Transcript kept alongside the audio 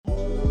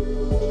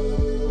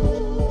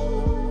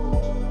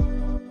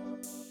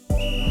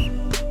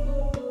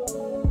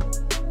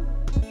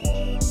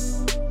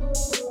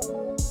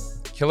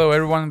Hello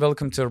everyone,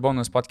 welcome to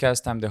Urbanus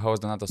podcast. I'm the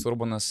host Donatas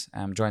Urbanus.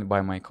 I'm joined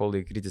by my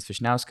colleague Rytis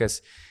Vyšniauskas.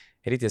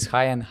 Rytis,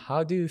 hi, and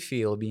how do you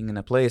feel being in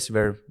a place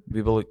where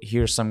we will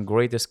hear some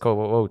greatest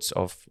quotes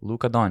of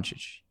Luka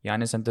Doncic,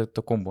 Giannis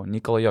Antetokounmpo,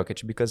 Nikola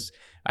Jokic? Because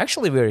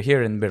actually we're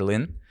here in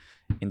Berlin,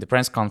 in the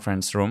press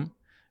conference room,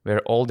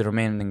 where all the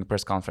remaining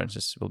press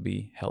conferences will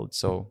be held.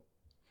 So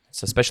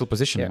it's a special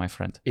position, my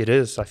friend. It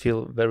is. I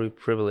feel very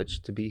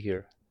privileged to be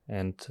here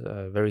and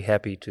very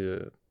happy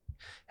to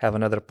have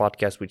another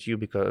podcast with you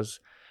because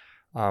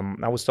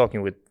I was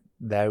talking with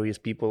various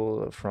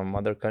people from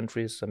other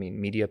countries,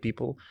 media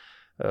people.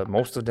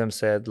 Most of them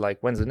said,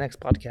 when's the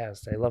next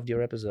podcast? I loved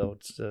your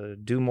episodes.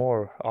 Do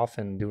more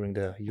often during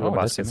the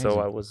EuroBasket. So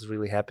I was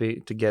really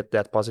happy to get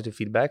that positive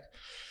feedback.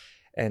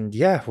 And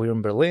we're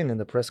in Berlin in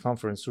the press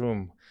conference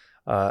room.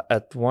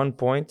 At one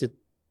point, it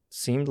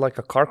seemed like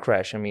a car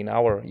crash.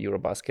 Our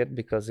EuroBasket,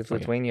 because if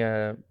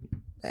Lithuania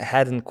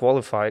hadn't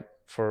qualified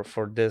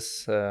for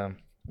this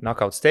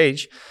knockout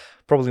stage,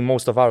 probably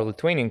most of our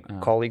Lithuanian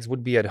colleagues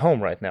would be at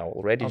home right now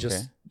already.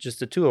 Just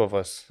the two of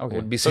us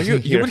would be sitting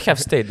here. So you would have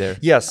stayed there?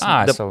 Yes.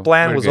 The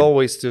plan was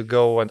always to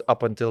go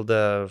up until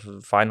the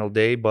final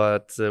day,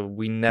 but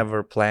we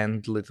never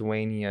planned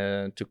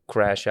Lithuania to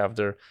crash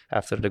after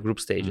the group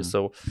stages.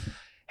 So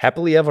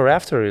happily ever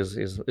after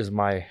is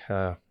my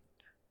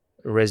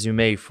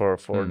resume for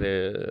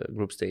the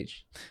group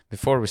stage.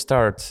 Before we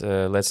start,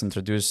 let's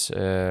introduce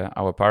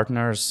our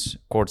partners,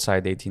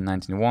 Courtside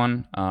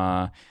 1891,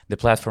 the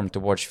platform to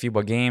watch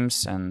FIBA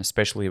games, and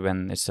especially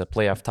when it's a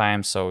playoff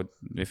time. So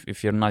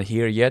if you're not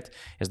here yet,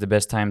 it's the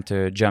best time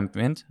to jump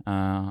in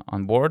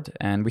on board.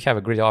 And we have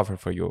a great offer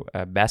for you.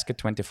 Basket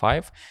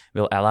 25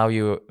 will allow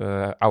you,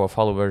 our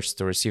followers,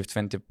 to receive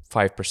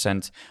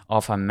 25%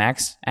 off a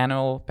max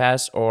annual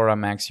pass or a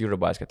max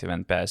EuroBasket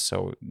event pass.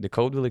 So the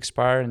code will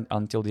expire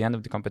until the end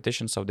of the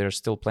competition, so there's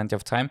still plenty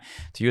of time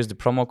to use the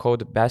promo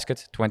code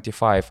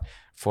BASKET25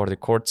 for the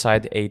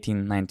Courtside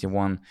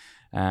 1891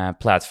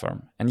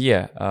 platform. And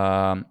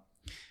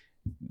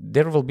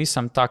there will be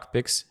some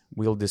topics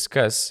we'll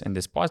discuss in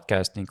this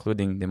podcast,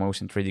 including the most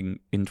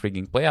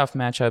intriguing playoff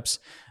matchups,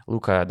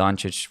 Luka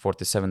Doncic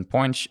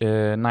 47-point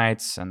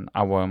nights, and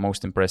our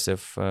most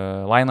impressive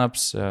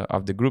lineups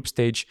of the group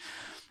stage.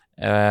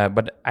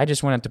 But I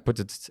just wanted to put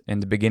it in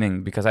the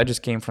beginning because I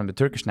just came from the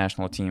Turkish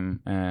national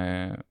team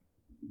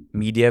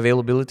media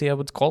availability, I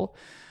would call,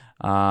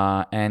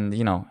 and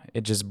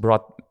it just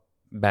brought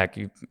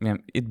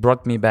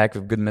me back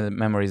with good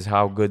memories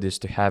how good it is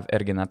to have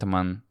Ergin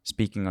Ataman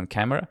speaking on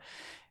camera.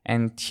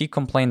 And he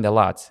complained a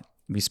lot.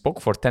 We spoke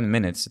for 10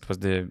 minutes. It was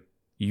the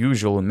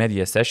usual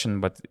media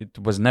session, but it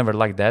was never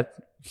like that.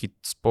 He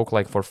spoke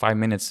for 5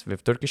 minutes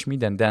with Turkish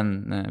media and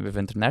then with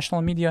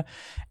international media.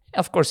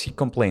 Of course, he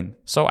complained.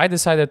 So I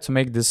decided to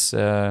make this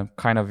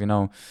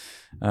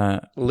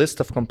list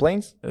of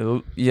complaints?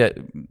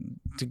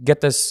 To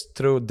get us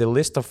through the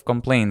list of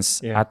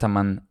complaints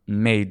Ataman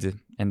made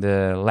in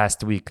the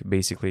last week,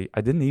 basically.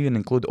 I didn't even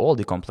include all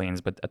the complaints,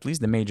 but at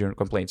least the major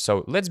complaints.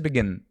 So let's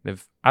begin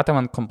with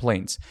Ataman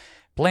complaints.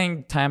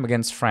 Playing time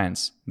against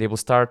France. They will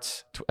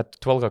start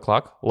at 12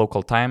 o'clock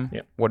local time.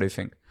 Yeah. What do you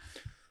think?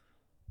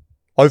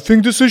 I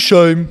think this is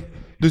shame.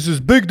 This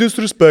is big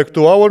disrespect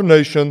to our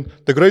nation,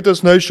 the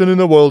greatest nation in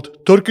the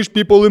world. Turkish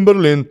people in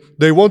Berlin,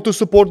 they want to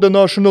support the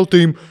national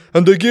team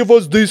and they give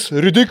us this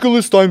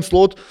ridiculous time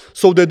slot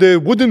so that there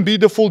wouldn't be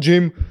the full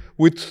gym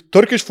with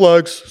Turkish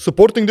flags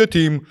supporting the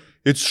team.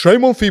 It's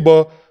shame on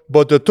FIBA,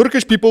 but the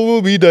Turkish people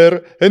will be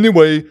there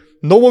anyway.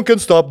 No one can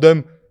stop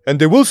them and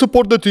they will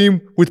support the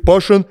team with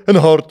passion and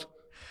heart.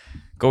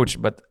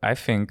 Coach, but I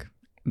think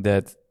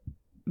that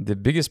the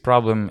biggest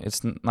problem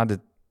is not the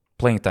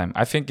playing time.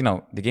 I think,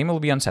 the game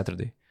will be on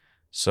Saturday.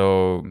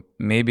 So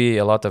maybe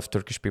a lot of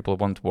Turkish people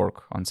won't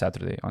work on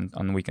Saturday,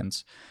 on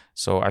weekends.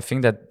 So I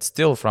think that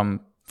still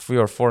from 3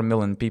 or 4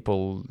 million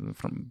people,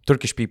 from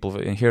Turkish people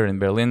here in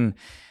Berlin,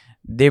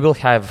 they will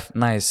have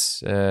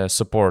nice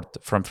support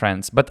from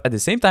France. But at the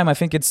same time, I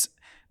think it's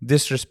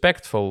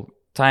disrespectful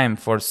time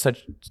for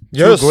such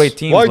two great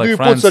teams. Why do you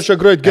put such a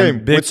great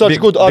game with such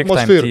good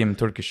atmosphere team,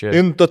 Turkish,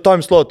 in the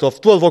time slot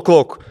of 12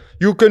 o'clock?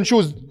 You can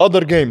choose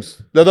other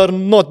games that are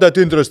not that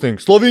interesting.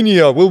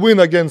 Slovenia will win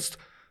against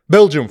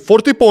Belgium.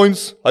 40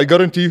 points, I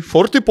guarantee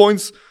 40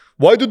 points.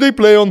 Why do they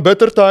play on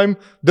better time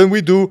than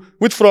we do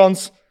with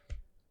France?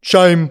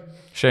 Shame.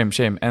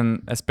 Shame.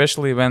 And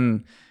especially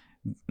when,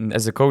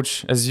 as a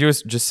coach, as you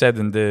just said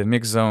in the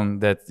mix zone,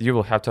 that you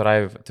will have to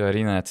arrive to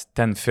arena at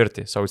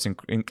 10:30. So it's,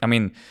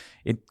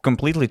 it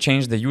completely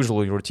changed the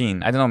usual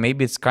routine. I don't know,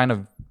 maybe it's kind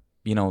of,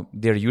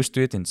 they're used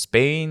to it in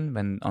Spain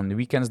when on the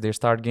weekends they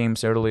start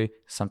games early,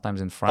 sometimes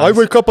in France. I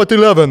wake up at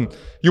 11.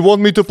 You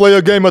want me to play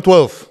a game at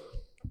 12?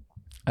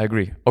 I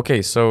agree.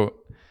 Okay, so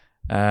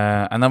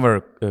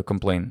another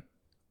complaint.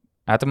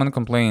 Ataman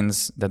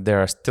complains that there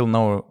are still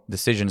no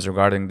decisions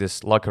regarding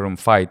this locker room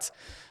fight.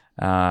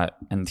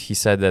 And you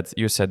said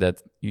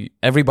that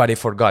everybody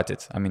forgot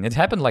it. It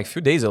happened a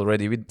few days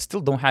already. We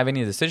still don't have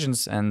any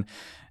decisions. And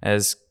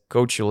as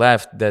Coach, you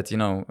laughed that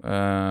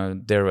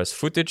there was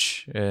footage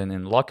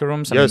in locker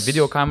rooms, Yes.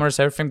 video cameras,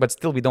 everything, but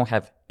still we don't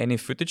have any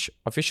footage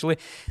officially,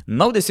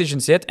 no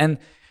decisions yet. And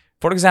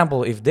for example,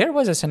 if there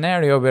was a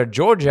scenario where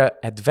Georgia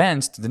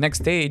advanced to the next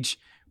stage,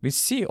 we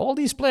see all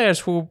these players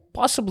who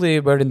possibly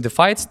were in the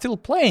fight still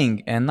playing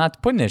and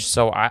not punished.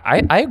 So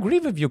I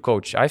agree with you,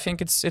 Coach. I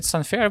think it's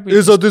unfair.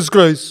 It's a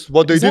disgrace.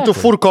 What they did to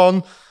Exactly. Furkan,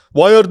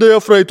 why are they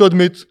afraid to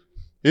admit?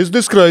 It's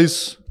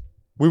disgrace.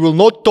 We will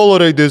not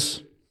tolerate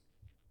this.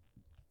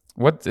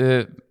 What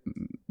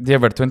there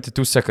were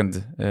 22-second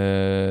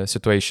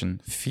situation.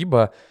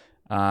 FIBA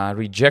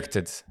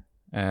rejected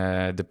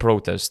the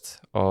protest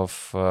of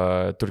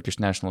Turkish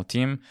national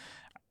team.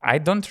 I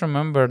don't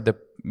remember the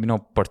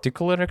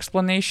particular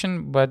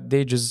explanation, but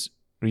they just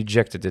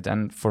rejected it.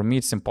 And for me,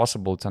 it's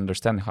impossible to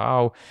understand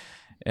how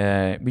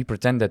we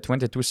pretend that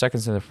 22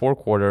 seconds in the fourth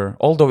quarter,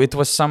 although it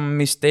was some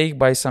mistake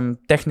by some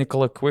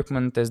technical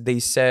equipment, as they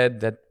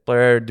said, that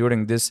player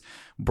during this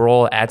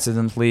brawl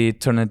accidentally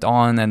turned it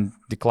on and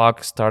the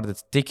clock started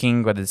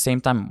ticking. But at the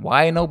same time,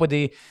 why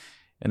nobody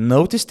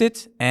noticed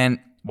it and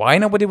why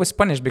nobody was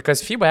punished?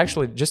 Because FIBA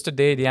actually just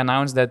today they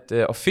announced that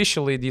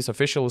officially these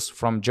officials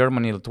from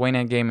Germany,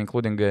 Lithuania game,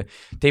 including the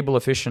table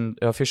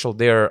official,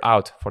 they're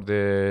out for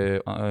the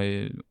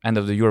end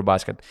of the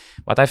EuroBasket.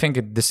 But I think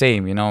it's the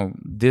same.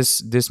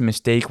 This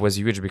mistake was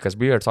huge because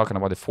we are talking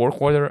about the fourth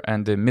quarter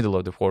and the middle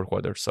of the fourth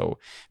quarter, so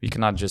we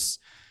cannot just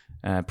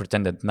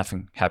pretend that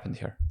nothing happened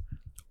here.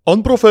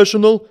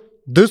 Unprofessional,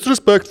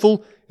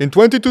 disrespectful. In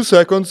 22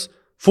 seconds,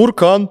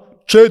 Furkan,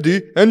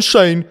 Chedi, and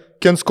Shane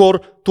can score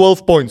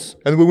 12 points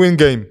and we win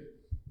game.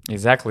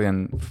 Exactly,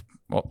 and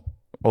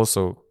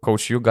also,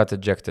 Coach, you got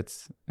ejected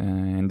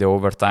in the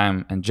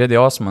overtime, and Cedi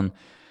Osman,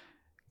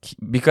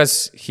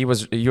 because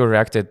you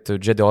reacted to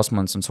Cedi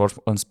Osman's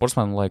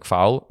unsportsmanlike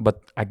foul.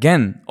 But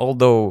again,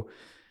 although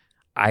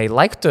I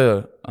like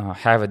to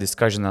have a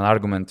discussion and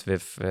argument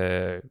with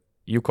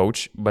you,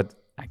 Coach, but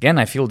again,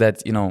 I feel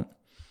that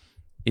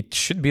it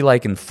should be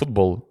like in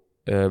football,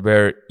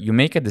 where you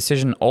make a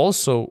decision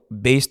also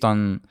based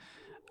on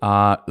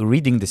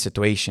reading the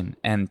situation.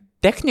 And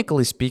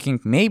technically speaking,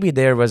 maybe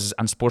there was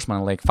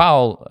unsportsmanlike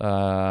foul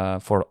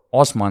for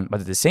Osman, but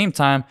at the same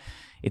time,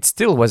 it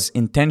still was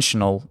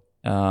intentional.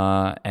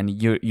 And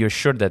you're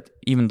sure that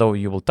even though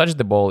you will touch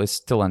the ball, it's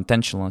still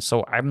intentional.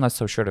 So I'm not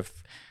so sure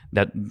if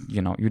that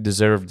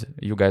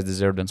you guys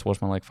deserved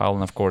unsportsmanlike foul,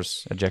 and of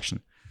course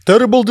ejection.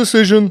 Terrible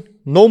decision.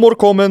 No more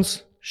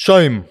comments.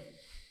 Shame.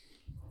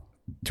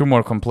 2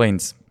 more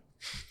complaints.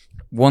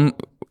 One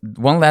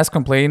last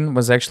complaint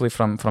was actually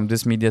from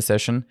this media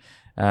session.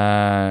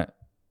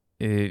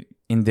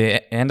 In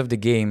the end of the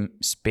game,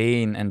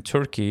 Spain and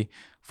Turkey,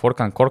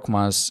 Furkan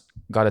Korkmaz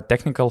got a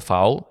technical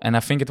foul, and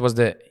I think it was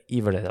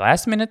either the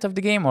last minute of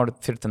the game or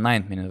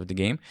 39th minute of the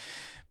game,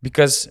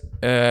 because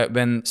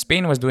when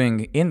Spain was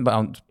doing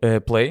inbound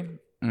play,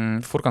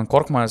 Furkan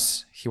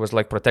Korkmaz, he was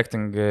like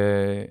protecting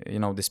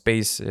the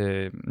space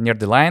near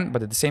the line,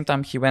 but at the same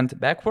time he went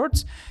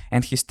backwards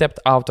and he stepped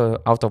out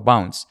of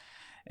bounds.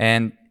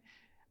 And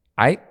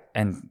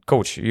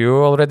Coach,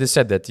 you already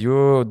said that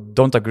you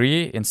don't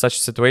agree in such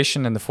a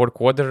situation in the fourth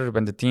quarter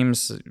when the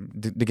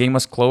game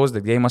was close,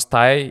 the game was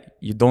tied.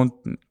 You don't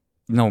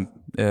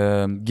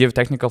give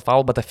technical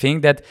foul, but I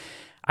think that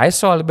I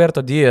saw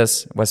Alberto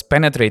Diaz was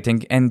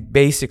penetrating and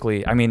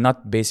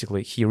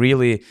he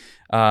really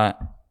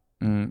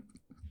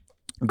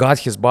got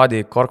his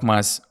body,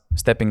 Korkmaz,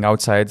 stepping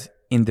outside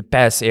in the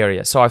pass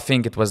area. So I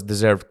think it was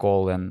deserved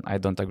call, and I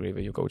don't agree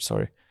with you, Coach.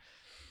 Sorry.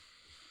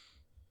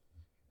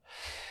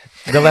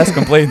 The last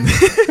complaint.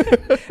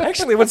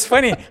 Actually, what's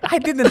funny, I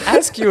didn't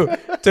ask you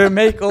to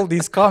make all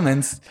these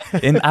comments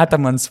in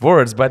Ataman's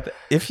words, but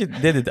if you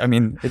did it,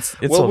 it's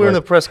well, all we're in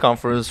right. a press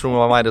conference room.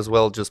 I might as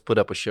well just put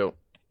up a show.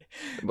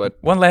 But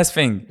One last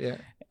thing. yeah.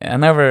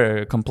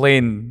 Another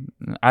complaint,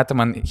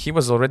 Ataman, he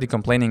was already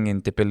complaining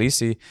in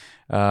Tbilisi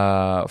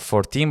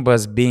for team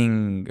bus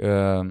being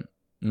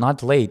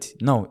not late.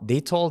 No, they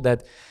told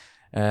that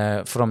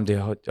from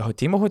the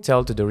Team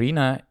hotel to the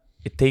arena,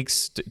 it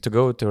takes to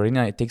go to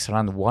arena. It takes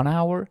around 1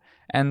 hour,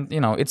 and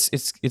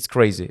it's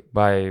crazy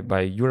by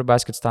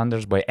EuroBasket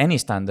standards, by any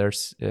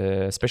standards,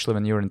 especially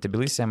when you're in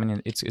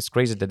Tbilisi. It's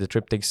crazy that the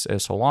trip takes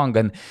so long.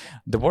 And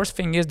the worst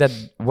thing is that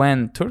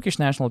when Turkish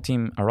national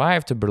team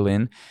arrived to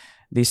Berlin,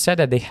 they said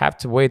that they have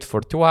to wait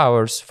for 2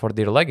 hours for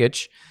their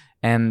luggage,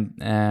 and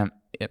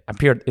it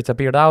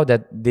appeared out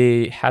that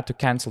they had to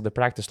cancel the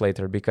practice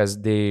later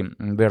because they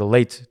were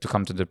late to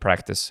come to the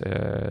practice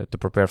to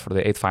prepare for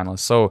the 8th finals.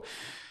 So.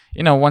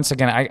 Once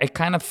again, I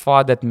kind of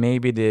thought that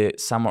maybe the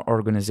summer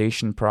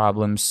organization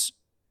problems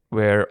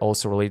were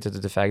also related to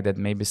the fact that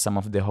maybe some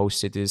of the host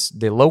cities,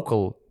 the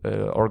local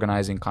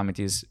organizing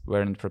committees,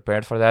 weren't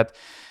prepared for that.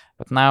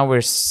 But now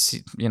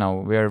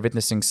we're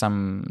witnessing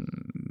some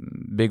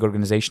big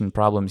organization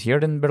problems here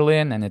in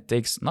Berlin, and it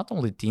takes not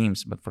only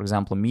teams, but for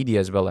example, media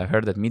as well. I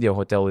heard that Media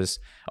Hotel is.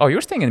 Oh, you're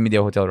staying in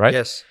Media Hotel, right?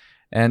 Yes.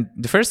 And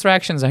the first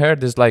reactions I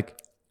heard is like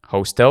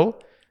hostel.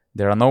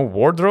 There are no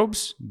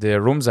wardrobes.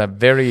 The rooms are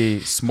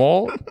very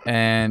small,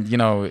 and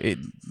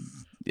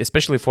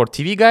especially for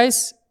TV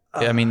guys,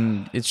 I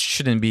mean, it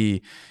shouldn't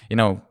be,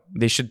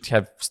 they should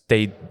have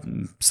stayed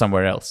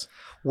somewhere else.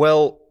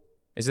 Well,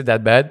 is it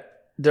that bad?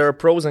 There are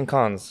pros and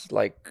cons.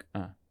 Like,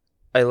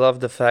 I love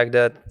the fact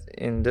that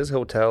in this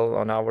hotel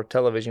on our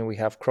television we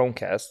have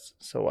Chromecast,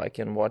 so I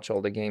can watch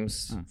all the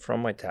games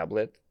from my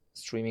tablet,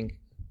 streaming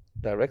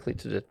directly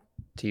to the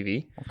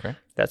TV. Okay,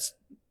 that's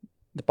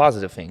the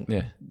positive thing.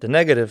 Yeah. The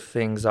negative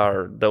things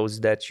are those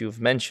that you've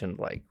mentioned.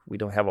 Like, we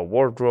don't have a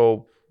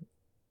wardrobe.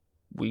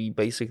 We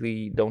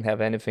basically don't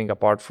have anything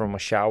apart from a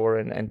shower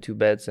and 2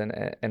 beds and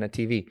a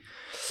TV.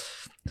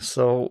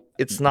 So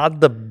it's not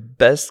the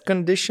best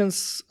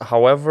conditions.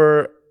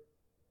 However,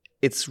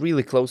 it's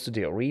really close to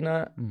the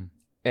arena.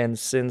 And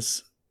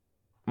since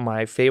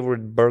my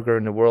favorite burger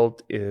in the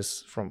world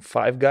is from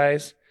Five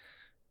Guys,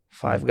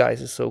 Five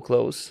Guys is so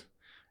close.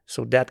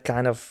 So that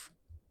kind of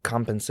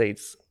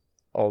compensates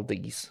all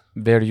these.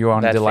 Were you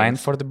on the line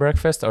things for the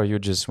breakfast, or you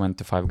just went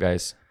to Five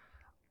Guys?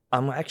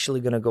 I'm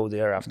actually going to go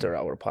there after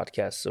our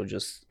podcast, so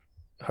just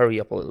hurry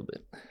up a little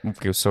bit.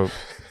 Okay, so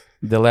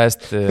the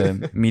last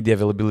media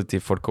availability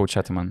for Coach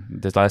Ataman,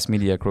 the last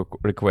media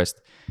request.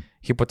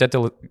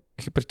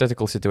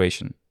 Hypothetical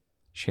situation.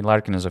 Shane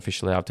Larkin is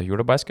officially out of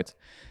EuroBasket.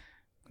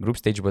 Group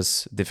stage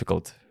was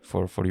difficult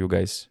for you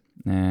guys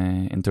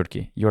in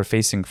Turkey. You're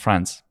facing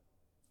France.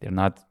 They're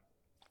not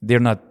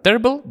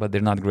terrible, but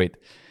they're not great.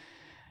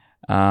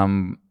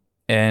 Their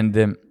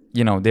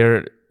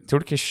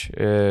Turkish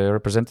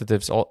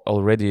representatives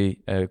already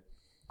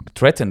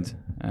threatened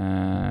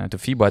to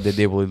FIBA that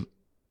they will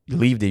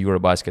leave the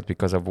EuroBasket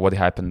because of what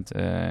happened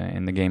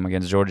in the game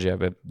against Georgia.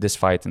 But this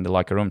fight in the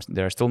locker rooms,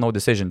 there are still no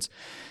decisions.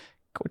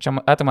 Coach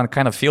Ataman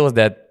kind of feels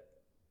that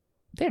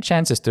their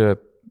chances to,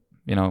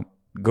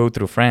 go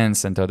through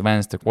France and to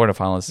advance to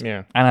quarterfinals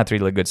are not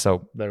really good.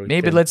 So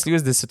maybe let's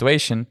use this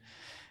situation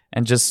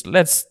and just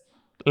let's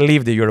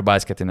leave the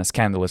EuroBasket in a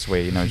scandalous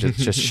way.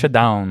 Just shut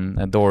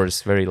down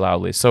doors very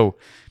loudly. So,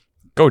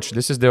 Coach,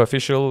 this is the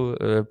official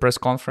press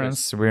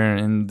conference. Yes. We're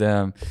in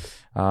the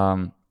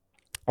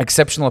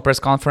exceptional press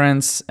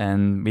conference,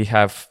 and we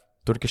have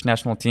Turkish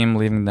national team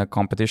leaving the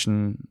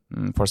competition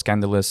for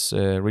scandalous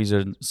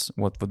reasons.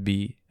 What would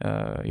be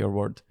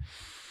your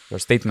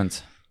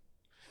statement?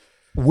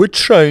 With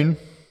Shane,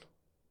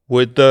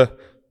 with the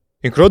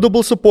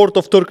incredible support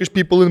of Turkish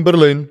people in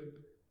Berlin,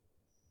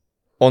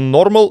 on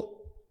normal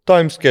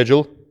time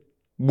schedule,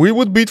 we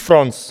would beat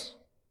France.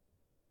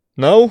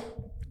 Now,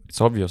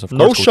 it's obvious, of course.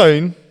 No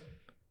Shane,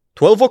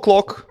 12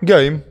 o'clock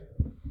game,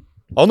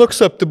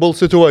 unacceptable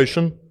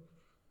situation.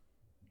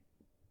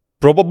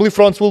 Probably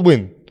France will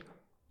win.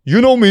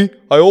 You know me,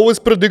 I always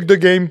predict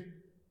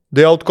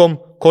the outcome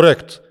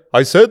correct.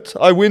 I said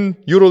I win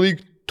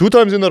EuroLeague 2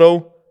 times in a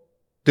row.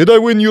 Did I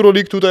win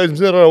EuroLeague 2 times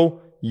in a row?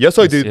 Yes,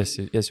 I did.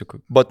 Yes, you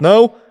could. But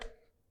now,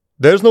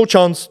 there's no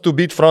chance to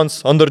beat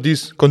France under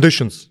these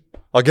conditions.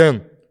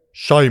 Again,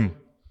 shame.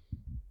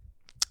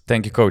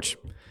 Thank you, Coach.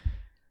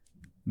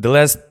 The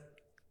last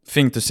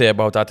thing to say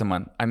about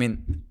Ataman. I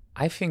mean,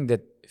 I think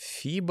that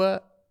FIBA,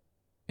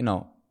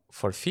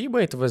 for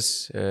FIBA, it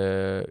was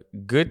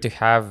good to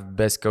have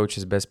best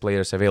coaches, best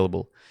players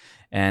available.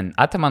 And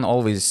Ataman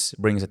always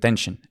brings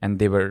attention. And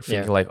they were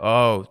thinking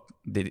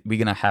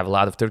we're going to have a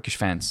lot of Turkish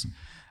fans.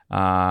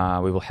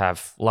 We will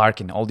have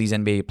Larkin, all these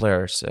NBA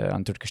players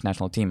on Turkish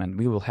national team. And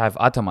we will have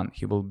Ataman.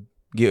 He will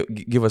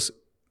give us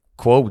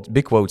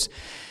big quotes.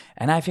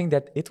 And I think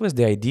that it was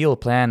the ideal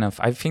plan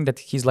I think that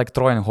he's like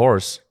Trojan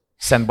horse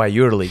sent by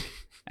EuroLeague.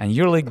 And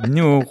EuroLeague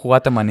knew who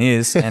Ataman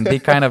is, and they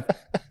kind of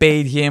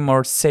paid him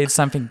or said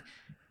something.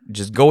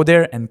 Just go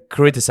there and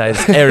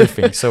criticize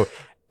everything. So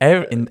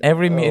in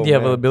every media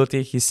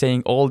availability, he's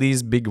saying all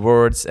these big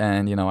words,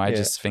 and I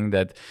just think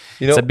that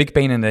it's a big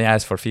pain in the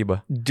ass for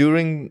FIBA.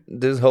 During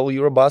this whole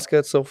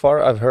EuroBasket so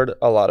far, I've heard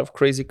a lot of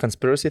crazy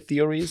conspiracy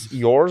theories.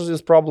 Yours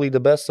is probably the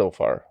best so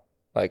far.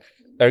 Like,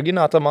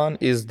 Ergin Ataman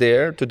is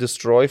there to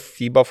destroy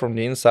FIBA from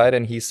the inside,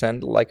 and he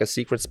sent like a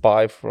secret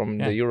spy from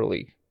the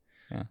EuroLeague.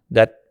 Yeah.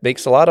 That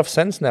makes a lot of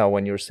sense now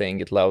when you're saying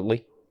it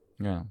loudly.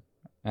 Yeah.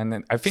 And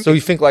then I think so. You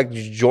think like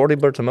Jordi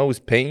Bertomeu is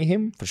paying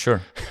him? For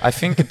sure. I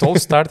think it all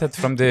started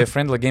from the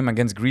friendly game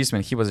against Greece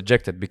when he was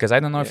ejected. Because I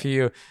don't know if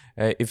you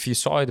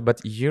saw it,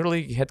 but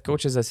EuroLeague Head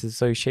Coaches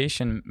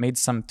Association made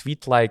some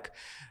tweet like,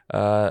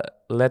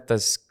 "Let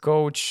us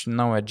coach,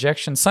 no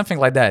ejection," something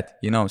like that.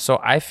 So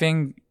I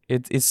think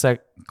it's a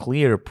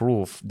clear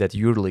proof that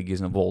EuroLeague is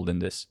involved in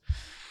this.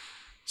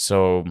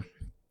 So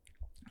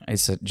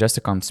it's just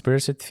a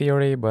conspiracy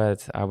theory,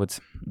 but I would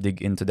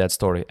dig into that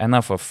story.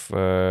 Enough of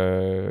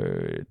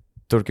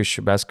Turkish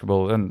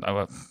basketball and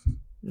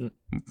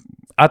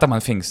Ataman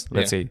things,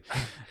 let's say.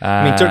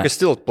 I mean, Turkey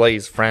still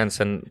plays France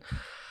and...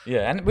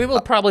 Yeah, and we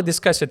will probably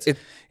discuss it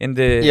in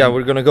the... Yeah,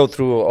 we're going to go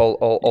through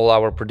all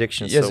our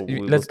predictions, so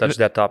we'll touch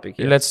that topic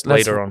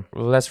later on.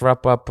 Let's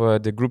wrap up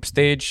the group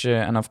stage.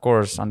 And of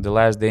course, on the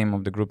last game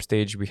of the group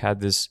stage, we had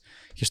this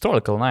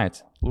historical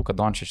night. Luka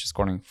Doncic is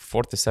scoring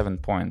 47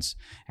 points.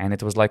 And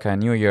it was like a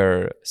New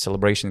Year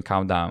celebration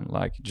countdown,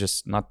 like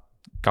just not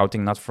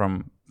counting not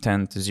from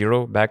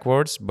 10-0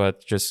 backwards,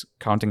 but just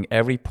counting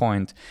every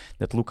point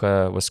that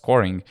Luka was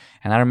scoring.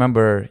 And I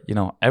remember,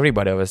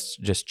 everybody of us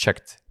just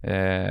checked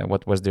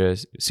what was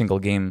the single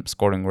game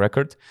scoring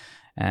record.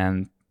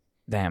 And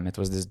damn, it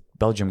was this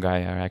Belgium guy.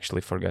 I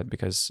actually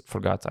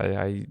forgot.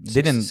 I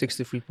didn't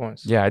 63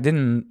 points. Yeah, I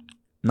didn't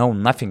know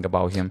nothing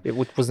about him. It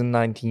was in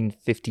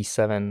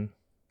 1957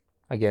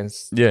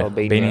 against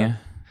Albania.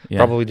 Yeah.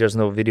 Probably there's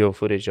no video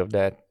footage of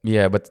that.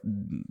 Yeah, but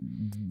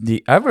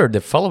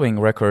the following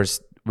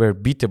records were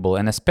beatable,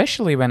 and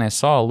especially when I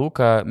saw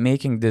Luka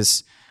making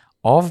this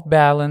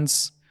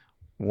off-balance,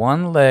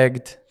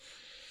 one-legged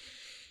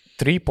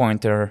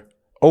three-pointer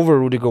over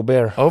Rudy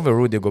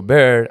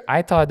Gobert.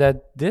 I thought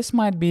that this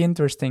might be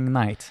interesting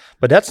night.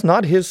 But that's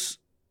not his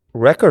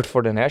record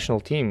for the national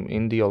team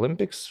in the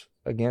Olympics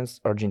against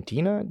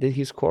Argentina. Did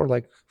he score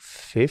like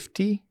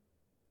 50,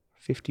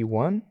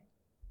 51?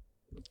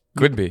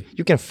 Could be.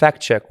 You can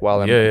fact check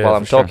while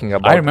I'm talking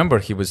about. I remember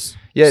he was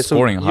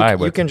scoring high.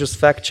 You can just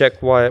fact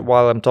check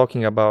while I'm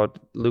talking about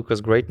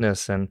Luka's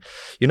greatness. And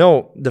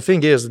the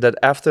thing is that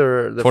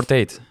after the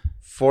 48.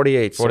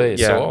 48. So,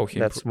 yeah, so,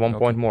 that's 1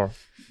 point more.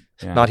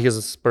 Yeah. Not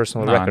his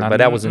personal record, but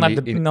that was in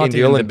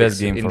the Olympics.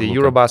 The in the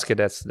EuroBasket,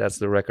 that's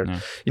the record.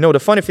 Yeah. The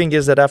funny thing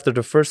is that after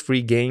the first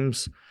 3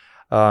 games,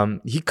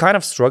 he kind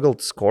of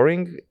struggled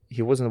scoring.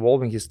 He was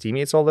involving his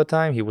teammates all the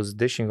time. He was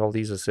dishing all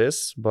these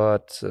assists,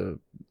 but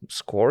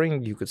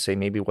scoring, you could say,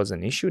 maybe was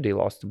an issue. They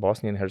lost to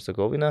Bosnia and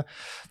Herzegovina.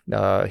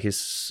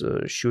 His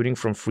shooting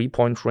from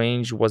 3-point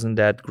range wasn't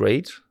that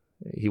great.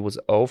 He was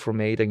 0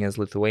 from 8 against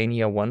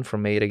Lithuania, 1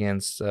 from 8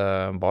 against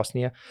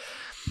Bosnia.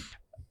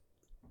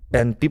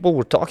 And people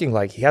were talking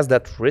like he has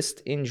that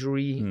wrist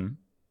injury.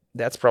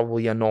 That's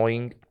probably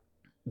annoying.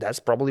 That's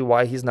probably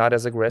why he's not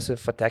as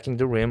aggressive attacking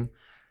the rim.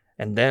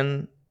 And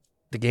then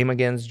the game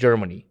against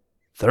Germany,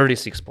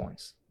 36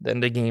 points.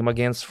 Then the game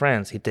against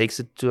France, he takes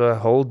it to a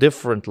whole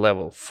different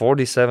level,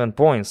 47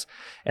 points.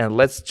 And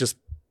let's just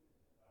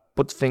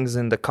put things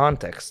in the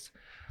context.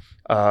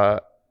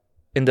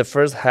 In the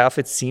first half,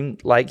 it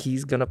seemed like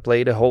he's going to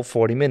play the whole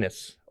 40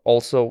 minutes.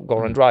 Also,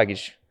 Goran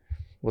Dragic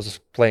was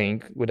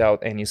playing without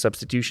any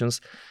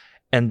substitutions.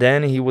 And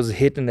then he was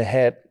hit in the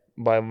head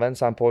by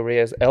Vincent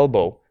Poirier's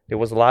elbow. There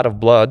was a lot of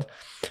blood.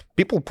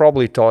 People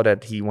probably thought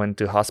that he went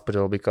to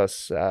hospital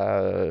because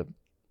I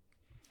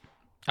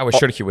was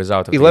sure he was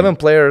out of 11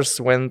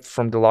 players went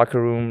from the locker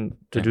room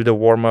to do the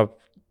warm-up,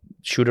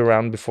 shoot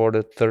around before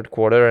the third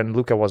quarter, and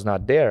Luka was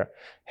not there.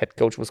 Head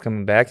coach was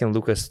coming back, and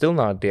Luka is still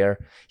not there.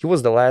 He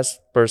was the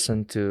last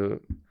person to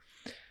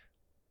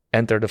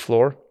enter the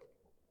floor.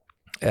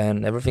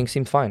 And everything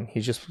seemed fine. He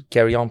just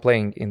carried on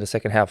playing in the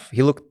second half.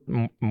 He looked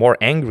more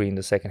angry in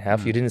the second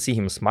half. You didn't see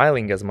him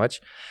smiling as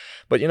much.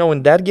 But,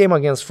 in that game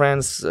against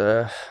France,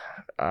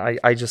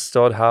 I just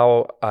thought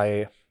how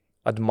I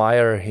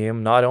admire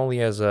him, not only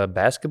as a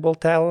basketball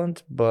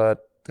talent, but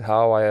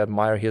how I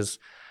admire his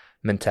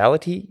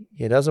mentality.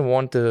 He doesn't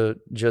want to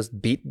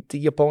just beat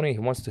the opponent. He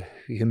wants to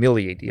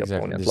humiliate the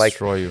opponent.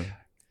 Destroy you.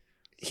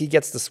 He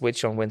gets the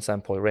switch on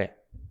Vincent Poirier.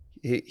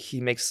 He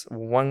makes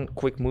one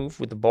quick move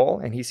with the ball,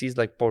 and he sees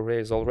like Poirier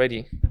is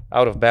already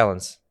out of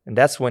balance. And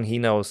that's when he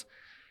knows,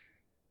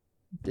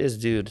 this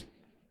dude,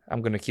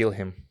 I'm going to kill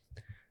him.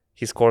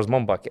 He scores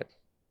one bucket,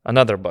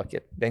 another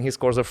bucket. Then he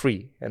scores a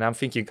free. And I'm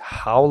thinking,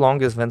 how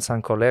long is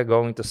Vincent Collet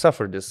going to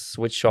suffer this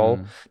switch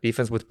all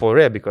defense with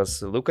Poirier?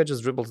 Because Luka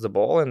just dribbles the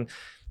ball and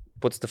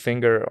puts the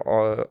finger,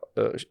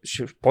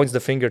 points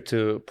the finger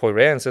to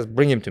Poirier and says,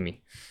 bring him to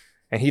me.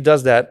 And he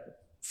does that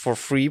for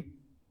 3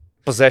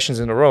 possessions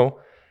in a row.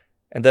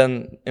 And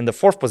then in the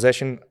 4th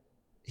possession,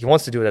 he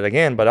wants to do that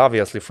again, but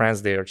obviously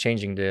France, they are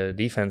changing the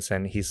defense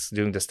and he's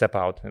doing the step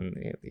out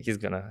and he's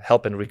going to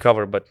help and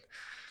recover. But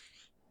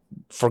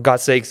for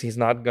God's sakes, he's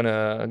not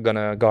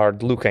gonna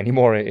guard Luka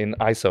anymore in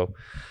ISO.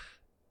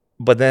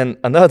 But then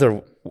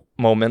another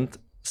moment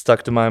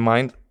stuck to my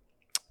mind.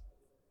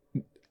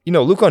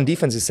 Luka on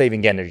defense is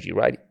saving energy,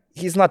 right?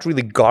 He's not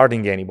really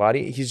guarding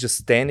anybody. He's just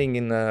standing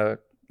in a...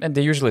 And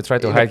they usually try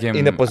to hide him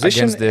in a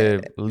position against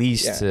the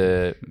least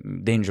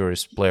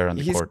dangerous player on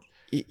the court.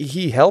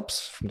 He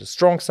helps from the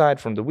strong side,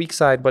 from the weak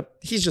side, but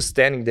he's just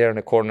standing there in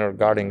the corner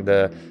guarding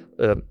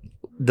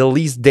the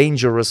least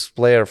dangerous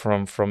player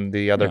from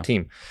the other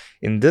team.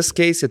 In this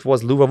case, it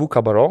was Luvavu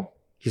Cabarrot.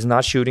 He's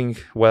not shooting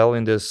well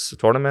in this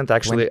tournament.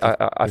 Actually,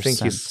 I think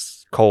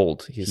he's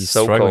cold. He's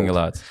so struggling cold.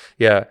 A lot.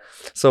 Yeah.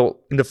 So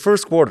in the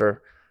first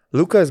quarter,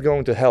 Luka is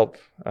going to help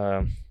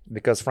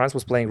because France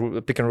was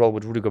playing pick and roll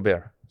with Rudy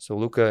Gobert. So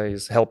Luka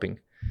is helping.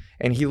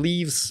 And he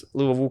leaves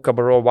Luvavu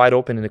Cabarrot wide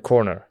open in the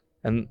corner.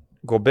 And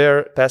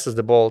Gobert passes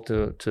the ball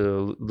to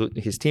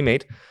his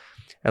teammate.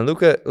 And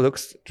Luka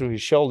looks through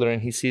his shoulder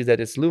and he sees that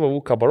it's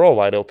Luvavu Cabarrot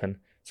wide open.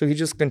 So he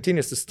just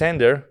continues to stand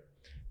there.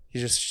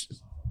 He's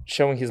just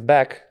showing his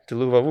back to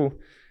Luvavu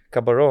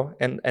Cabarrot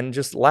and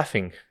just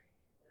laughing.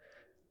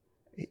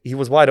 he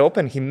was wide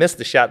open. He missed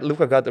the shot.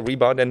 Luka got the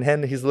rebound, and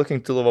then he's looking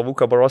to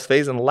Luka Baro's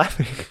face and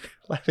laughing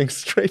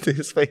straight to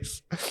his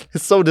face.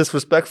 It's so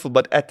disrespectful,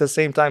 but at the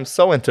same time,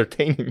 so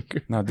entertaining.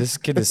 No, this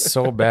kid is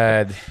so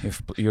bad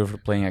if you're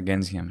playing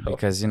against him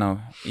because,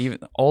 even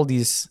all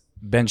these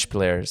bench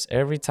players,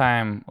 every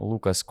time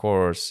Luka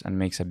scores and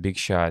makes a big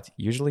shot,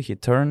 usually he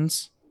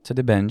turns to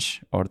the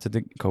bench or to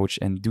the coach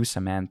and do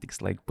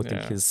semantics like putting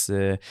his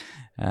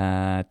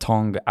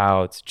tongue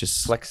out,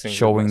 just flexing,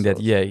 showing that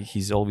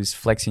he's always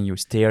flexing you,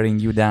 staring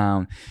you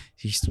down.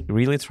 He's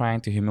really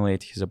trying to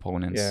humiliate his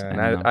opponents. Yeah,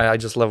 and I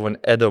just love when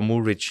Edo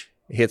Muric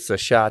hits a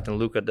shot and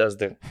Luka does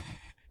the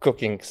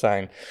cooking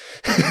sign.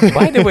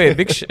 By the way, a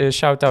big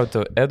shout out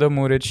to Edo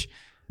Muric,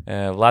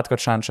 Vlatko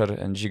Čančar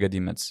and Žiga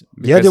Dimec.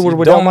 Yeah, they were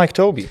without Mike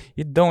Tobey.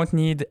 You don't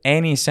need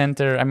any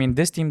center. I mean,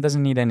 this team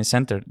doesn't need any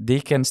center. They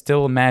can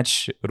still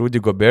match Rudy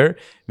Gobert,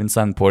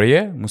 Vincent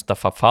Poirier,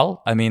 Mustafa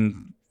Fall. I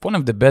mean, one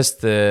of the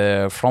best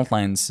front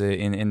lines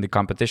in the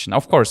competition.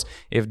 Of course,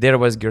 if there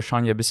was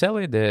Gershon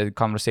Yabusele, the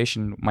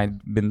conversation might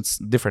have been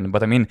different.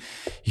 But I mean,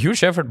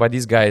 huge effort by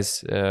these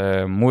guys.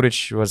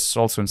 Muric was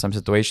also in some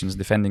situations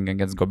defending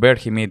against Gobert.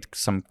 He made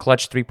some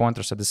clutch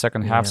three-pointers at the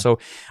second half. So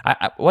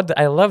what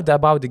I loved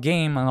about the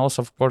game, and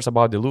also, of course,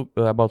 about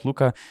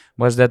Luka,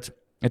 was that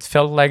it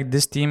felt like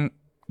this team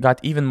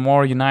got even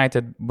more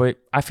united. But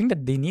I think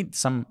that they need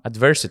some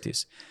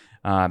adversities.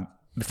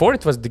 Before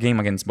it was the game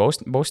against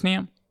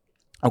Bosnia.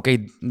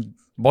 Okay,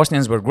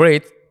 Bosnians were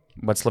great,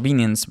 but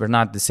Slovenians were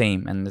not the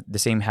same, and the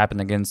same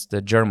happened against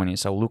Germany.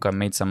 So Luka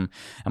made some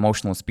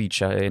emotional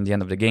speech in the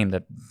end of the game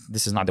that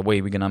this is not the way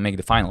we're gonna make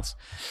the finals,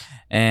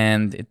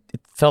 and it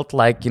felt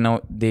like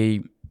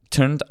they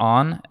turned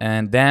on,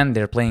 and then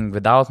they're playing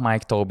without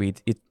Mike Tobey.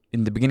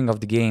 In the beginning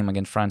of the game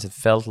against France, it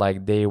felt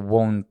like they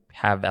won't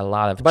have a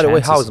lot of. By the way,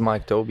 chances. how is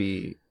Mike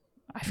Tobey?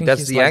 I think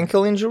that's the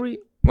ankle injury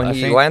when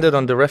he landed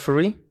on the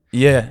referee.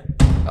 Yeah,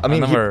 I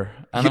mean, he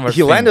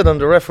he landed on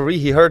the referee.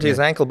 He hurt his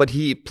ankle, but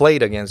he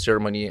played against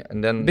Germany,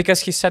 and then because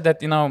he said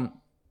that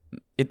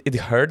it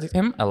hurt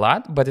him a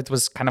lot, but it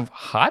was kind of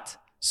hot,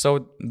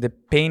 so the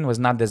pain was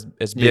not as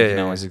big,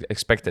 as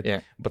expected. Yeah.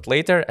 But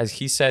later, as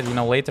he said,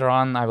 later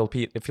on I will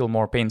feel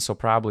more pain, so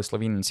probably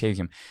Slovenians save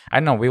him. I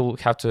don't know. We will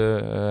have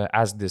to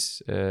ask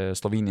this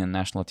Slovenian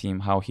national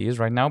team how he is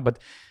right now. But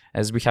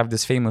as we have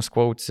this famous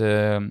quote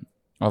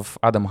of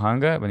Adam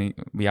Hanga when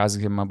we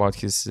asked him about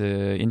his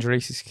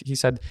injuries, he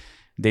said,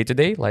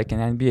 day-to-day, like in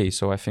NBA.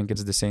 So I think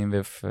it's the same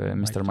with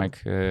Mr. Mike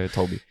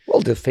Tobey.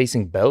 Well, they're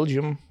facing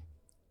Belgium.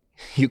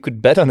 You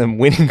could bet on them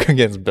winning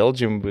against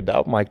Belgium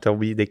without Mike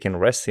Tobey. They can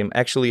rest him.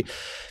 Actually,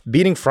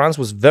 beating France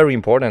was very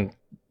important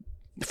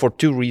for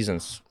two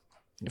reasons.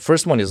 The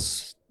first one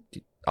is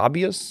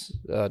obvious,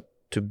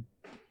 to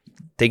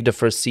take the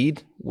first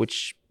seed,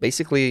 which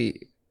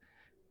basically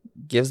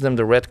gives them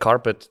the red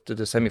carpet to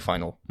the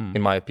semifinal,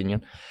 in my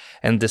opinion.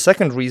 And the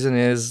second reason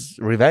is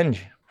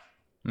revenge.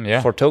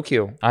 For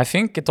Tokyo. I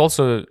think it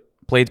also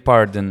played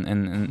part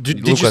in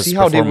Did you see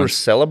how they were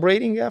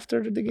celebrating after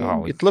the game?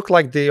 Oh, it looked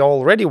like they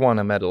already won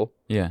a medal.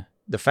 Yeah.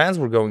 The fans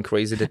were going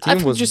crazy. The team I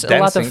think was just dancing.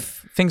 a lot of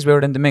things were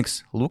in the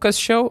mix. Luka's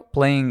show,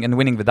 playing and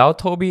winning without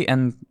Tobey,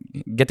 and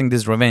getting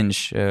this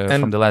revenge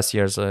from the last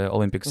year's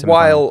Olympic semifinal.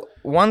 While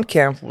one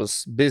camp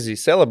was busy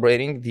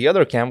celebrating, the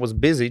other camp was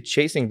busy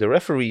chasing the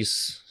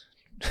referees.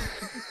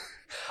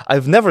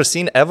 I've never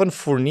seen Evan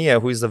Fournier,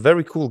 who is a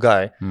very cool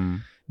guy,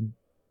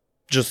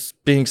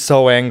 just being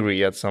so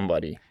angry at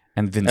somebody.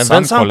 And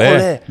Vincent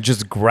Collet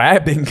just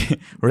grabbing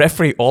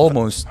referee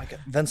almost.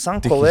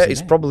 Vincent Collet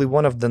is probably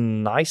one of the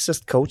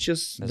nicest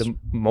coaches, the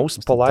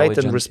most polite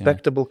and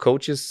respectable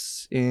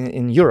coaches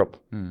in Europe.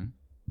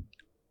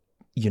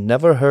 You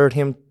never heard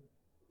him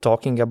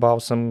talking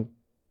about some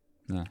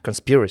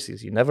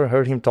conspiracies. You never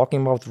heard him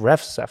talking about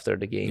refs after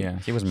the game. Yeah,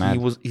 he was mad.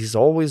 He's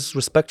always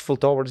respectful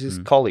towards his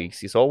colleagues.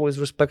 He's always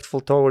respectful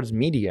towards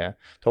media,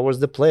 towards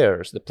the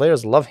players. The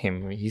players love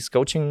him. He's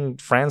coaching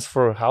France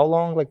for how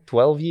long? Like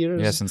 12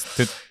 years? Yeah, since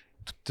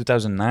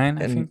 2009,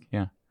 I think.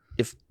 Yeah.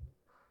 If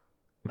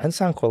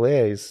Vincent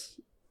Collet is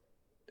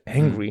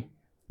angry,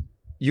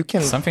 you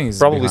can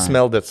probably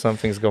smell that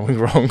something's going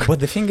wrong. But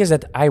the thing is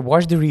that I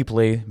watched the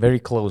replay very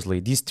closely.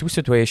 These two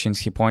situations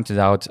he pointed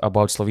out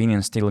about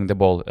Slovenians stealing the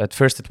ball. At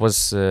first, it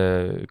was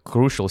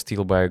crucial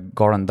steal by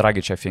Goran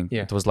Dragic, I think.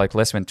 Yeah. It was like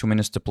less than 2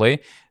 minutes to play.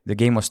 The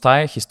game was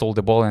tied. He stole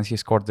the ball and he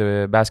scored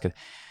the basket.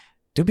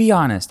 To be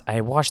honest,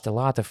 I watched a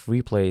lot of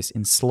replays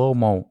in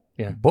slow-mo.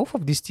 Yeah. Both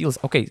of these steals,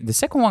 okay, the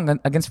second one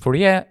against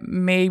Fourier,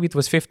 maybe it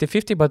was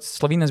 50-50, but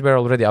Slovenians were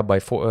already up by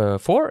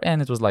four,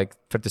 and it was like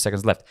 30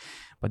 seconds left.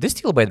 But this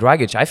steal by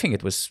Dragic, I think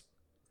it was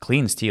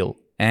clean steal,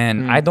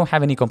 and I don't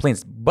have any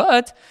complaints.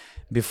 But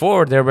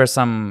before, there were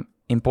some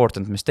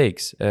important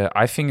mistakes.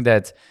 I think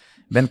that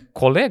when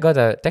Collet got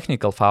a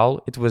technical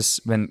foul, it was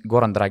when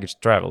Goran Dragic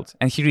traveled,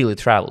 and he really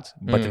traveled.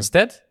 But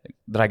instead,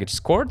 Dragic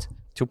scored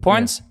 2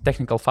 points,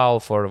 technical foul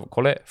for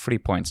Collet, 3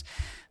 points.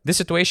 This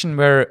situation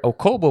where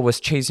Okobo was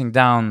chasing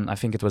down, I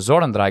think it was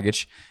Zoran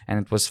Dragic, and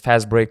it was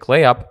fast break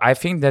layup. I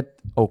think that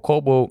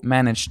Okobo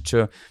managed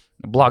to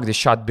blocked the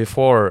shot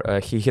before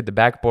he hit the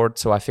backboard.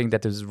 So I think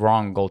that is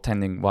wrong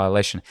goaltending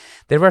violation.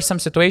 There were some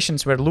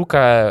situations where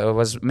Luka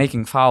was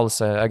making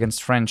fouls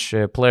against French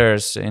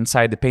players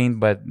inside the paint,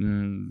 but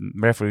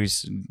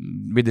referees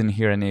we didn't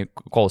hear any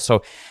calls.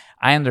 So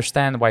I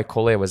understand why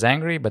Cole was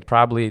angry, but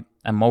probably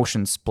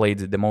emotions played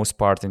the most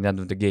part in the end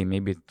of the game.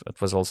 Maybe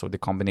it was also the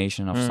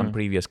combination of some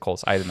previous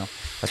calls. I don't know.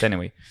 But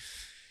anyway.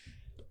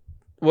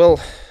 Well,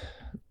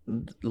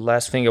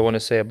 last thing I want to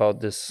say about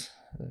this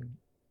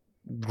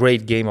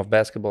great game of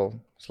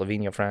basketball,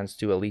 Slovenia, France,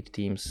 two elite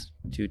teams,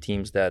 two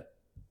teams that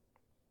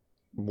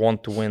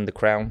want to win the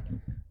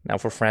crown. Now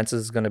for France,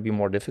 it's going to be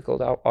more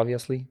difficult,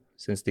 obviously,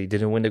 since they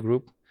didn't win the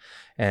group.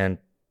 And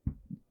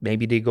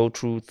maybe they go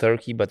through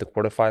Turkey, but the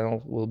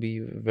quarterfinal will be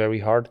very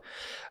hard.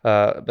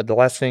 But the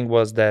last thing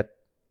was that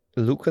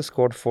Luka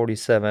scored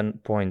 47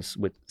 points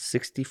with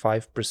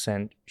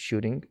 65%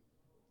 shooting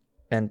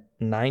and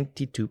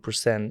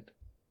 92%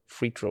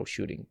 free throw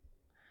shooting.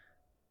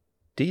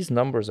 These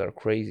numbers are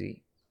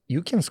crazy.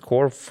 You can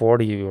score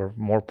 40 or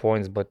more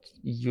points, but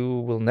you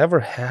will never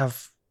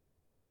have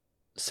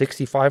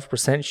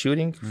 65%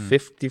 shooting,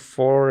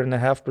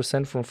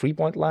 54.5% from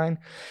three-point line.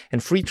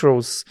 And free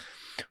throws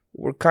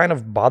were kind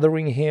of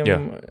bothering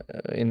him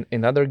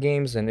in other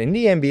games. And in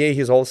the NBA,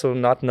 he's also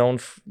not known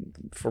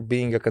for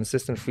being a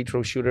consistent free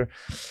throw shooter.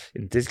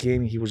 In this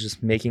game, he was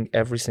just making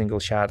every single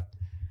shot.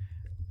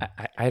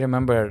 I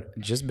remember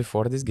just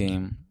before this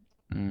game,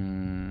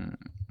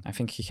 I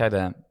think he had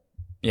a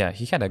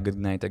good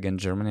night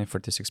against Germany,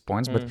 36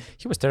 points, but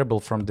he was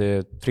terrible from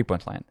the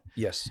three-point line.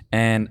 Yes.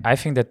 And I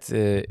think that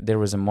there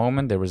was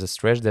a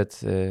stretch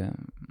that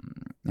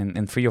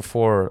in 3 or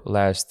 4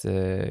 last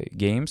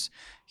games,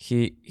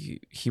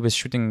 he was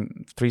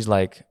shooting threes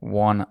like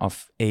 1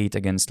 of 8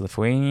 against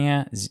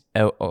Lithuania,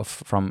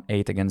 from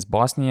 8 against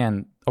Bosnia,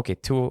 and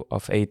 2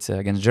 of 8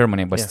 against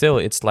Germany. But still,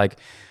 it's like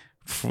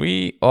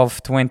 3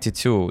 of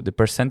 22. The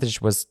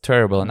percentage was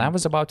terrible. And I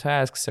was about to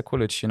ask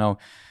Sekulic,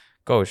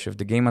 Coach, if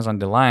the game is on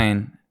the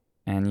line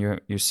and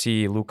you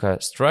see Luka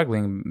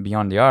struggling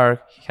beyond the arc,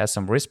 he has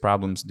some wrist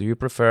problems, do you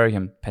prefer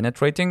him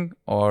penetrating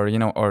or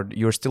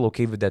you're still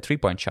okay with that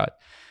 3-point shot?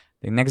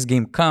 The next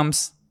game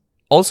comes.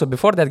 Also,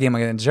 before that game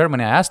against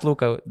Germany, I asked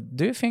Luka,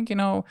 do you think,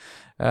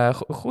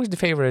 who is the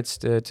favorites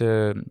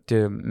to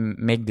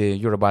make the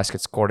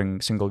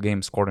EuroBasket single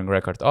game scoring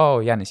record?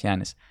 Oh,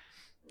 Giannis.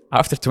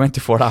 After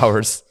 24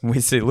 hours, we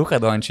see Luka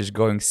Doncic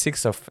going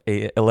 6 of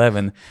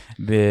 11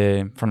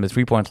 from the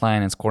 3-point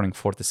line and scoring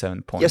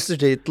 47 points.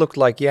 Yesterday, it looked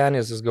like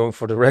Giannis is going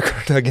for the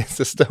record against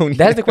Estonia.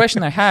 That's the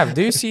question I have.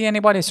 Do you see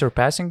anybody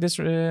surpassing this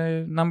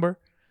number?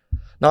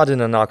 Not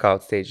in a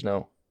knockout stage,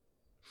 no.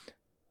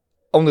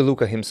 Only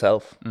Luka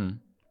himself.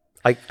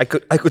 I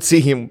could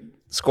see him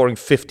scoring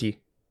 50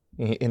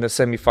 in a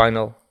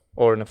semifinal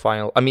or in a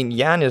final. I mean,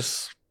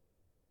 Giannis,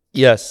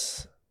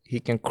 yes, he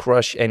can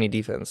crush any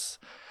defense.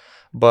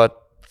 But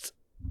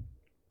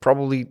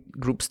probably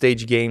group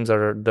stage games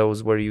are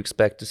those where you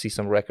expect to see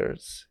some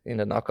records. In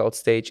the knockout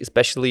stage,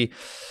 especially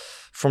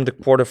from the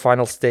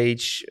quarterfinal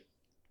stage,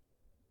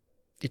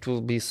 it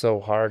will be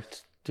so hard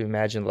to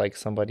imagine like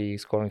somebody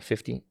scoring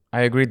 50. I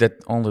agree that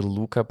only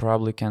Luka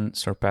probably can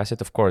surpass it.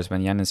 Of course,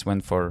 when Giannis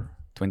went for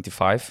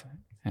 25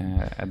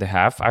 at the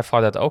half, I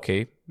thought that,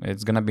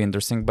 it's going to be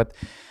interesting. But,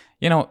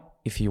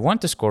 if you want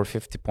to score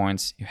 50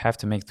 points, you have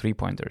to make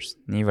 3-pointers.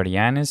 Neither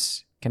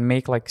Giannis can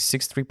make like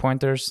 6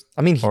 3-pointers.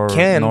 I mean, he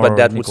can, but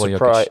that would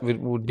surprise. It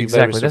would be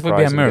exactly. Very that would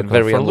be a miracle.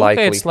 Very For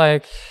unlikely. Luka, it's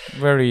like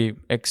very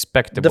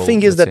expectable. The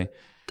thing is that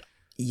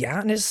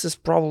Giannis is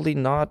probably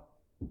not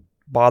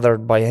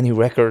bothered by any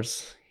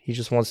records. He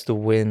just wants to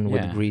win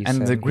with Greece.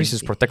 And the Greece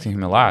is protecting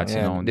him a lot.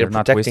 They're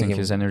not wasting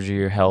his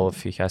energy,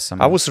 health. He has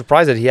some. I was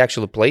surprised that he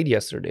actually played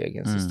yesterday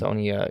against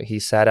Estonia. He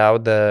sat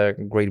out the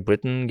Great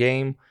Britain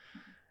game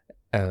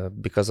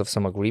because of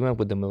some agreement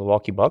with the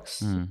Milwaukee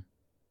Bucks.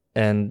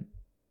 And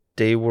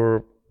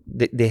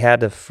they had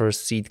the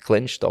first seed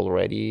clinched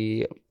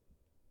already,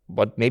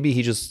 but maybe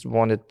he just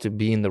wanted to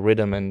be in the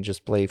rhythm and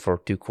just play for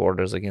 2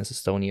 quarters against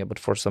Estonia. But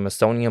for some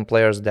Estonian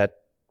players, that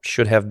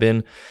should have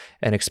been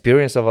an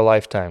experience of a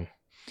lifetime.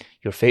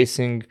 You're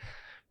facing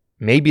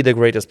maybe the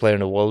greatest player in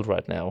the world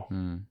right now,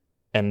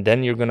 and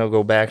then you're gonna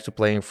go back to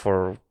playing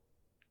for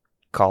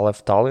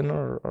Kalev Tallinn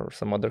or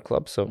some other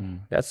club. So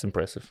that's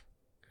impressive.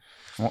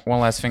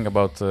 One last thing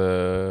about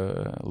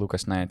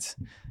Luka's nights.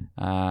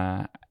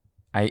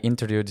 I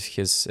interviewed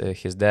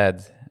his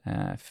dad,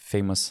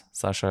 famous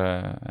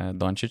Sasha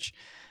Doncic,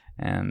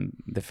 and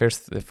the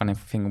funny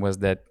thing was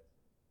that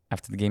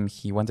after the game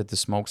he wanted to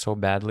smoke so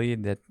badly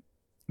that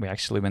we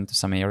actually went to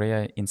some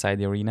area inside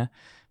the arena,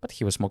 but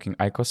he was smoking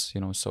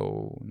IQOS,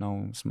 so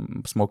no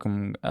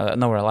smoking,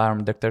 no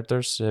alarm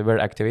detectors were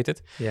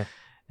activated. Yeah.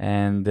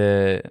 And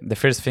the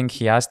first thing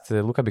he asked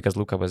Luka, because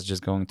Luka was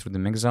just going through the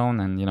mix zone,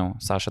 and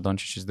Sasha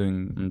Doncic is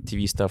doing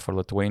TV stuff for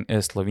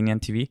Slovenian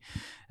TV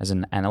as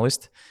an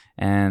analyst,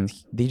 and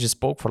they just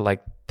spoke for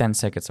like 10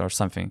 seconds or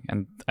something.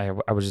 And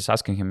I was just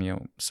asking him,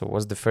 so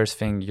what's the first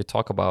thing you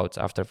talk about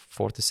after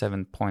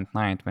 47-point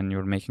night when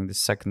you're making the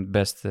second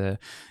best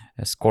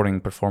scoring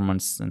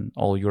performance in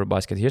all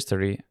EuroBasket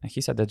history? And he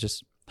said that just,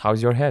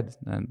 how's your head?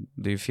 And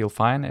do you feel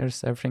fine?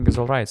 Everything is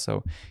all right. So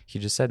he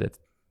just said it.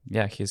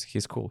 Yeah,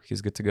 he's cool.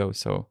 He's good to go.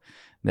 So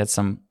that's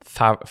some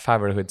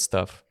fatherhood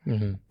stuff,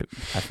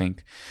 I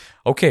think.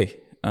 Okay.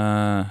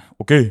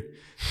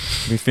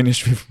 We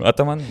finished with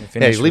Ataman.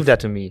 Hey, leave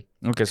that to me.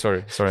 Okay,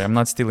 sorry. I'm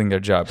not stealing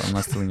your job.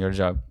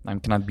 I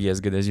cannot be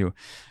as good as you.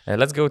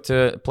 Let's go to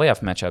playoff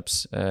matchups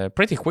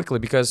pretty quickly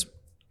because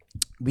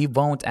we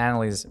won't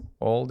analyze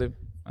all the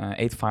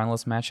 8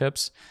 finals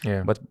matchups.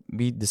 Yeah. But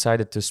we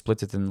decided to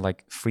split it in like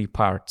 3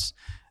 parts.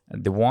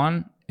 The one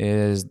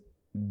is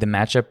the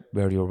matchup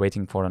where you're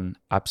waiting for an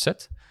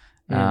upset.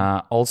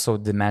 Also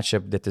the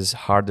matchup that is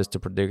hardest to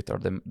predict or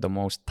the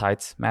most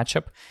tight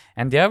matchup.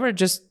 And the other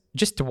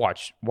just to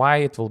watch why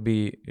it will be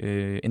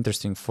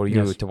interesting for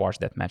you to watch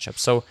that matchup.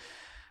 So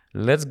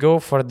let's go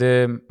for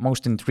the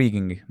most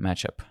intriguing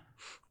matchup.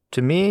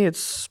 To me,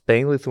 it's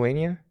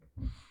Spain-Lithuania.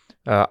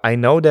 I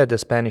know that the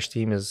Spanish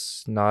team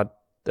is not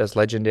as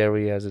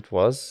legendary as it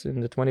was in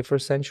the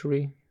 21st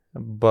century,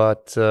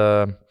 but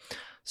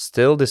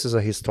still, this is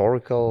a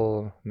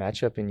historical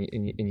matchup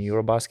in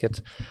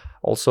EuroBasket.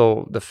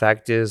 Also, the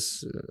fact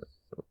is,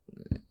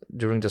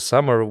 during the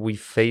summer, we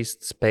faced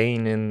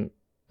Spain in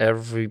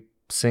every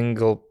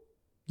single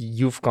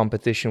youth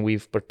competition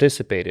we've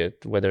participated,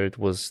 whether it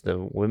was the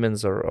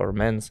women's or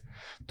men's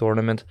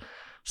tournament.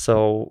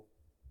 So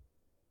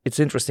it's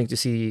interesting to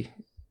see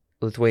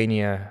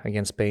Lithuania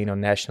against Spain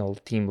on national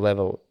team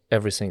level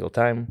every single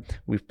time.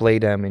 We've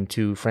played them in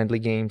 2 friendly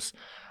games.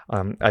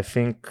 I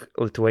think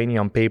Lithuania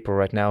on paper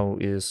right now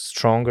is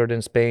stronger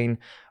than Spain.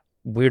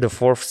 We're the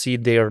 4th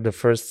seed, they are the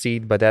 1st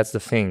seed, but that's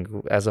the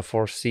thing. As a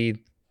 4th seed,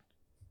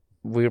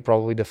 we're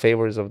probably the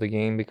favorites of the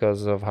game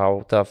because of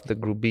how tough the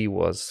Group B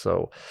was.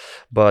 So,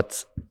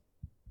 but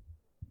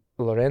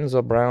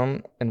Lorenzo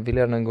Brown and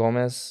Villarreal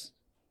Gomez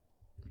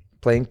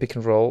playing pick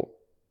and roll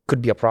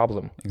could be a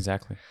problem.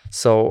 Exactly.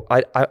 So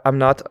I'm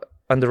not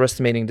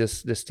underestimating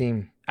this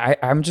team.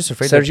 I'm just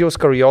afraid Sergio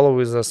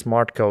Scariolo is a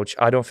smart coach.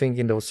 I don't think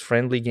in those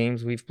friendly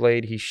games we've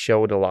played, he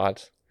showed a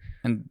lot.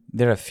 And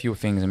there are a few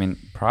things. I mean,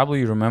 probably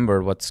you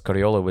remember what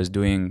Scariolo was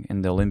doing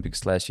in the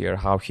Olympics last year,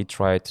 how he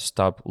tried to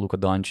stop Luka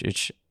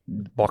Doncic.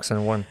 Box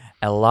and one.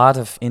 A lot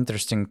of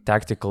interesting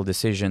tactical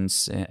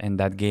decisions in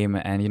that game.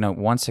 And,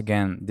 once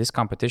again, this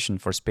competition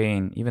for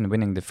Spain, even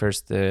winning the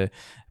first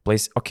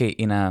place, okay,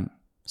 in a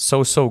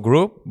so-so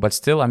group, but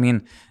still, I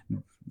mean,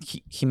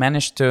 he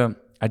managed to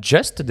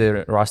adjust to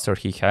the roster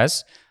he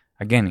has.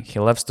 Again, he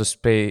loves to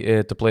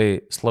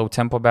play slow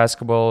tempo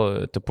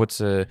basketball, to put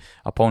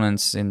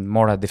opponents in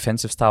more a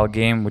defensive style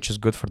game, which is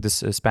good for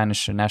this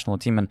Spanish national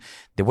team. And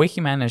the way he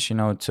managed,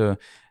 to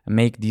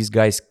make these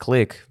guys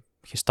click,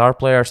 his star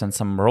players and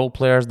some role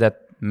players that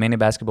many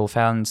basketball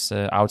fans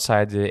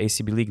outside the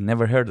ACB league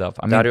never heard of.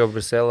 I mean, Dario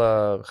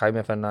Bricella,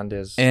 Jaime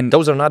Fernandez. And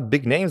those are not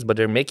big names, but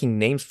they're making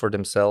names for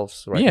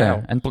themselves right now.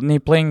 Yeah, and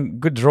they're playing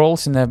good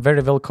roles in a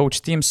very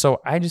well-coached team.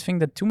 So I just think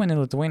that too many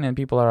Lithuanian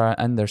people are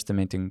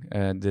underestimating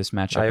this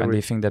matchup. And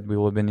they think that we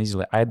will win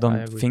easily. I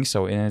don't think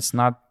so. And it's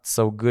not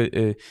so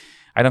good.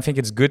 I don't think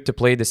it's good to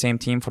play the same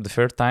team for the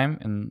 3rd time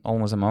in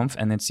almost a month,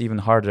 and it's even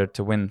harder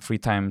to win 3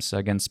 times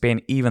against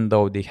Spain, even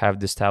though they have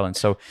this talent.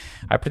 So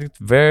I predict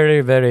very,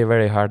 very,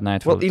 very hard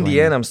night for Lithuania. In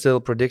the end, I'm still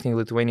predicting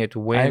Lithuania to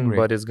win,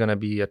 but it's going to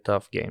be a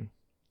tough game.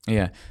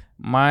 Yeah.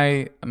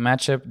 My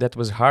matchup that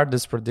was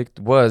hardest to predict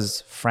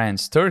was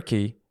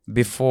France-Turkey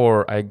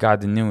before I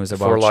got the news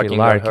about Shea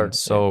Larkin.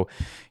 So,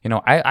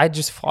 I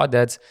just thought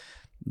that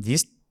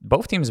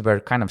both teams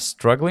were kind of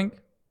struggling,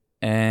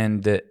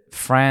 and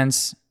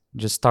France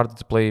just started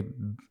to play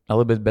a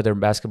little bit better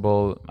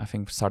basketball, I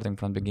think, starting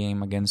from the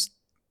game against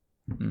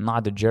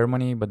not the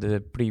Germany, but the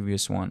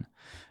previous one.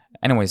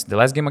 Anyways, the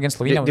last game against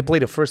Slovenia... They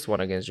played the first one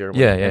against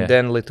Germany, and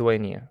then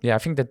Lithuania. Yeah, I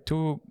think the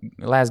 2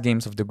 last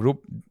games of the group,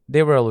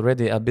 they were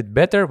already a bit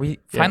better. We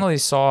finally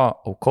saw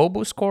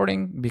Okobo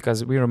scoring,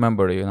 because we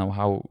remember,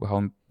 how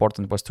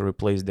important it was to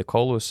replace the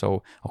Kolu.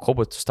 So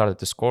Okobo started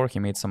to score. He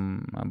made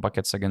some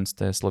buckets against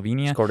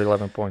Slovenia. Scored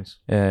 11 points.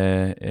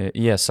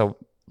 So...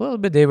 a little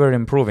bit they were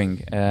improving.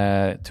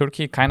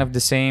 Turkey kind of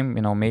the same.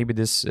 Maybe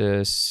this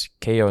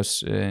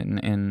chaos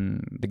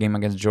in the game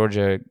against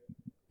Georgia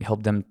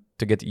helped them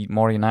to get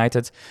more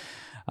united.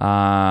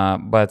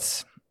 But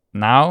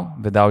now,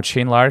 without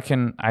Shea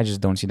Larkin, I just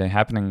don't see that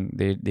happening.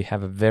 They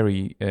have a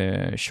very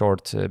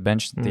short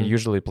bench. They're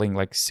usually playing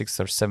like 6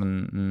 or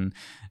 7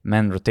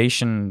 man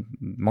rotation.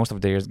 Most of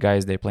their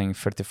guys, they're playing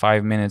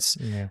 35 minutes.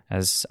 Yeah.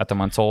 As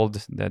Ataman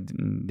told, that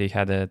they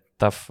had a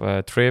tough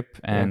trip,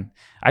 and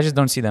I just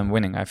don't see them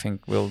winning. I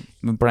think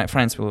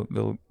France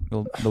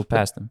will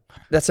pass them.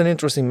 That's an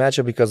interesting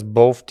matchup because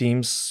both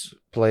teams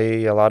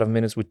play a lot of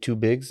minutes with 2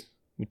 bigs.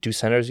 With 2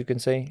 centers, you can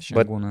say.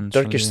 But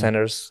Turkish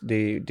centers,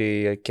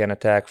 they can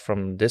attack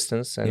from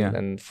distance,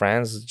 and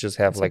France just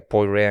have like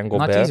Poirier and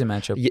Gobert. Not easy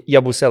matchup.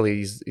 Yabusele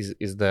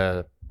is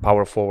the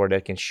power forward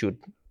that can shoot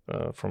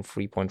from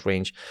 3-point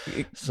range.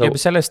 So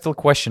Yabusele is still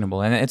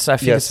questionable, and I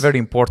think Yes. it's very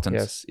important.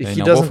 Yes, if you he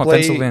know, doesn't both play,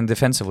 offensively and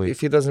defensively.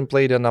 if he doesn't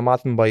play, then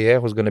Amatin Baye,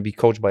 who's going to be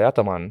coached by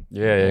Ataman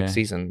Yeah, next yeah.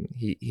 season,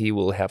 he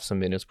will have some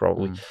minutes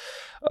probably.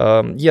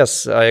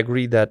 Yes, I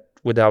agree that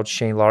without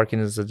Shane Larkin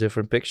is a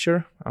different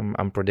picture.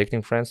 I'm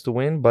predicting France to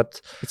win,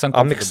 but It's I'm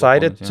uncomfortable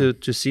excited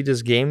opponent, to see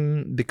this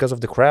game because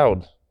of the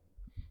crowd.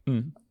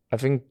 yeah. I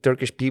think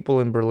Turkish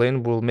people in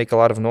Berlin will make a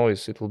lot of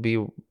noise. It will be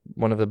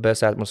one of the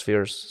best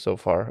atmospheres so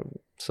far.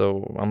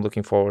 So I'm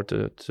looking forward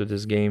to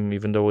this game,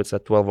 even though it's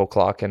at 12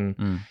 o'clock and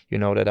you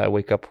know that I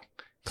wake up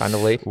kind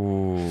of late.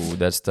 Ooh,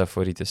 that's tough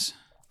for Ritis.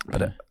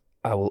 But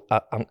I'll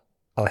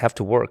have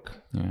to work.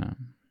 Yeah.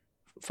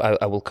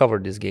 I will cover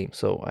this game,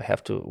 so I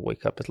have to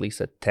wake up at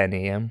least at 10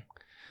 a.m.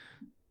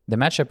 The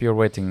matchup you're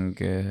waiting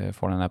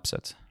for an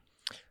upset.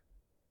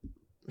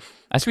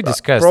 As we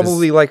discussed,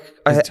 Probably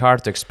it's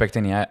hard to expect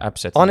any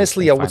upset.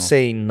 Honestly, I would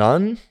say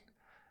none.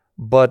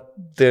 But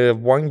the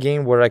one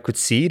game where I could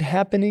see it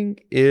happening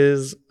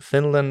is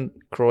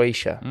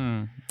Finland-Croatia.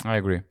 I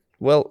agree.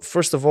 Well,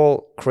 first of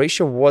all,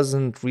 Croatia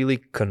wasn't really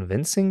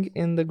convincing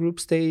in the group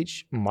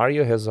stage.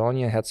 Mario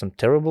Hezonja had some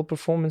terrible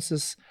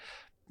performances.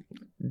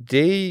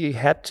 They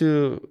had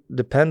to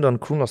depend on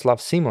Krunoslav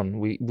Simon.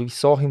 We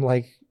saw him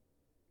like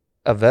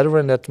a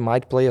veteran that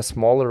might play a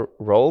smaller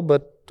role,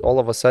 but all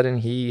of a sudden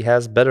he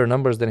has better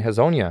numbers than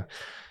Hezonja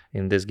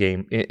in this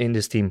game, in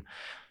this team.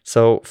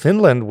 So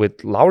Finland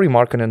with Lauri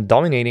Markkanen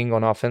dominating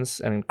on offense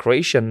and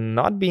Croatia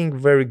not being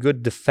very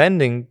good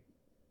defending,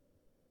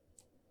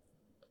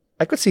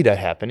 I could see that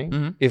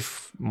happening.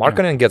 If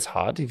Markkanen gets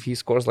hot, if he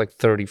scores like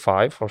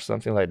 35 or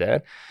something like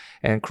that,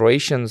 and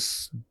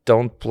Croatians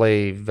don't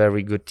play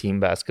very good team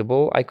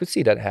basketball, I could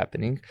see that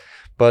happening.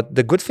 But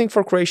the good thing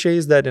for Croatia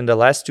is that in the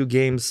last two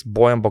games,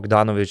 Bojan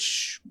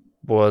Bogdanovic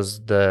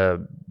was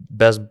the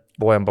best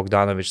Bojan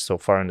Bogdanovic so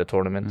far in the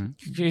tournament.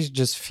 He's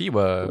just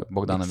FIBA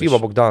Bogdanovic. FIBA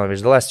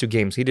Bogdanovic. The last two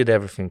games, he did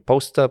everything.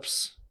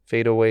 Post-ups,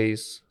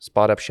 fadeaways,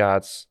 spot-up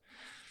shots,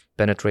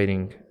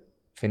 penetrating,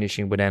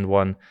 finishing with end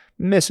one,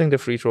 missing the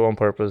free throw on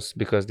purpose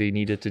because they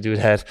needed to do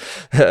that.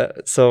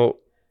 So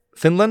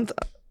Finland,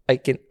 I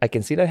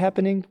can see that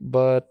happening,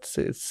 but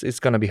it's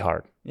gonna be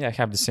hard. Yeah, I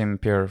have the same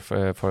pair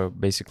for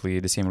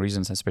basically the same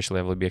reasons. Especially,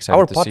 I will be excited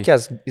Our to see.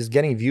 podcast is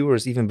getting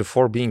viewers even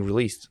before being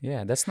released.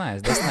 Yeah, that's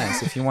nice. That's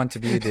nice. If you want to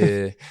be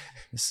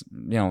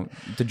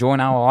to join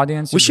our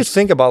audience, We should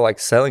think about like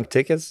selling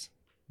tickets.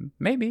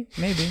 Maybe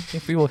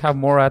if we will have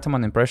more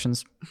Ataman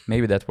impressions,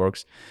 maybe that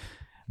works.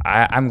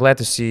 I'm glad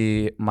to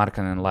see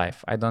Markkanen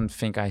live. I don't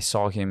think I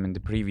saw him in the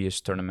previous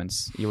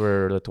tournaments.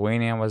 Either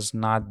Lithuania was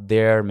not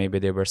there. Maybe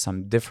there were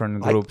some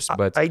different groups,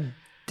 but I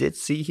did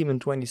see him in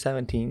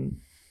 2017.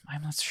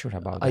 I'm not sure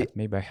about that.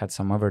 Maybe I had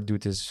some other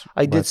duties.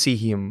 I did see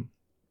him,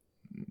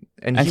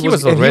 and he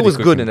was was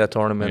good cooking. in that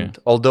tournament.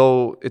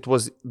 Although it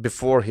was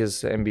before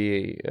his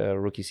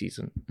NBA rookie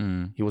season,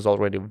 he was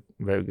already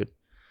very good.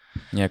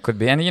 Yeah, could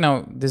be. And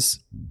this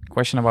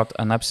question about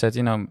an upset.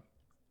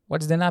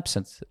 What's an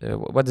upset?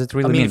 What does it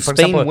really mean? For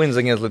Spain example, wins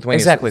against Lithuania.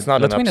 Exactly. It's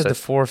not Lithuania an is upset.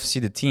 the fourth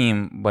seeded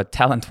team, but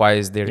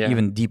talent-wise, they're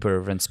even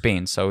deeper than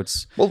Spain. So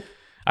it's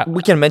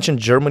we can mention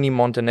Germany,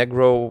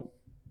 Montenegro.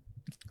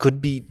 Could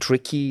be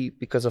tricky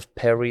because of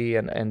Perry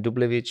and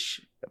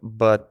Dublevic,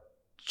 but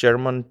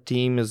German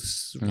team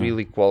is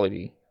really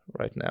quality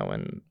right now,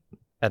 and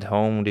at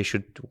home they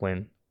should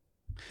win.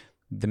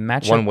 The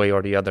matchup, one way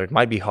or the other. It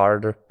might be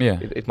harder. Yeah.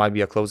 It might be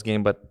a close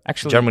game, but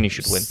actually Germany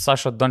should win.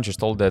 Sasha Doncic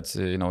told that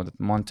that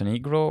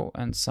Montenegro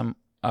and some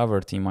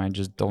other team I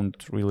just don't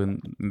really,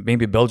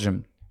 maybe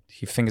Belgium.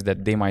 He thinks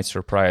that they might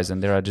surprise,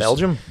 and there are just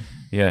Belgium.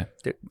 Yeah,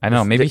 I don't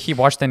know. Maybe he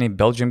watched any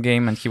Belgium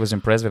game and he was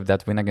impressed with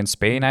that win against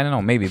Spain. I don't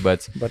know. Maybe,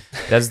 but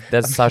that's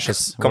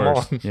Sasha's Come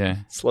words. on. Yeah,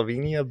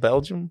 Slovenia,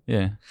 Belgium.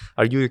 Yeah.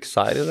 Are you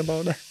excited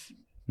about that?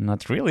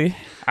 Not really.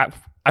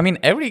 I mean,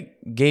 every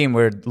game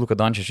where Luka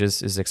Doncic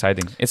is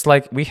exciting. It's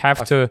like we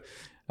have to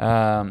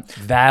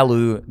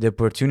value the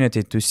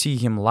opportunity to see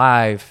him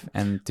live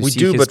and to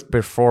see his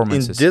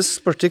performances. In this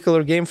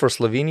particular game for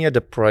Slovenia,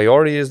 the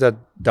priority is that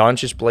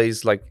Doncic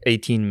plays like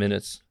 18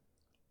 minutes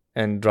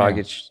and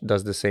Dragic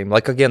does the same.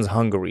 Like against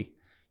Hungary,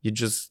 you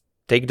just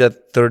take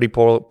that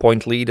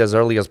 30-point lead as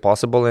early as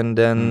possible, and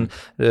then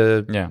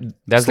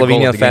that's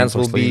Slovenian fans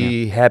will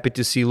be happy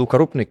to see Luka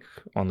Rupnik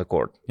on the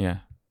court. Yeah.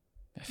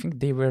 I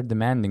think they were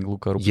demanding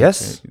Luka Rupnik.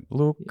 Yes.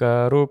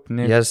 Luka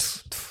Rupnik.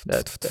 Yes,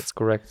 that's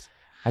correct.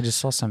 I just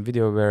saw some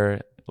video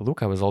where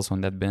Luka was also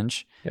on that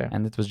bench,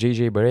 and it was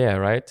JJ Barea,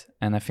 right?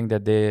 And I think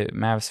that the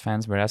Mavs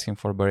fans were asking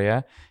for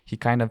Barea. He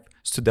kind of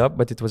stood up,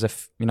 but it was a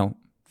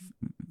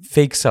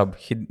fake sub.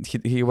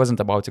 He wasn't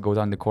about to go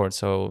down the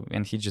court,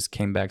 and he just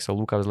came back. So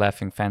Luka was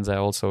laughing. Fans are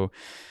also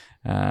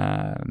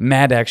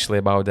mad actually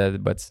about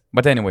that.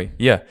 But anyway,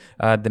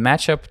 the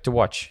matchup to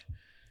watch.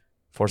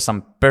 For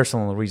some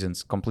personal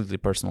reasons, completely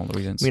personal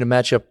reasons. You mean a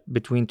matchup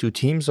between two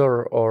teams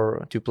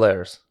or two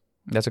players?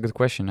 That's a good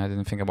question. I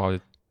didn't think about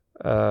it.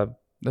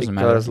 Doesn't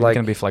matter. We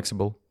can be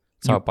flexible.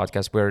 It's our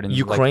podcast. We're in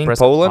Ukraine, press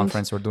Poland,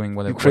 conference. We're doing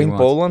whatever. Ukraine,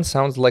 Poland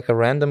sounds like a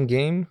random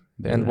game.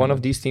 And one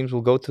of these teams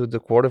will go to the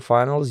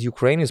quarterfinals.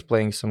 Ukraine is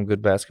playing some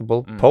good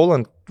basketball. Mm.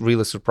 Poland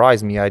really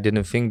surprised me. I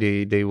didn't think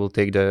they will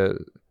take the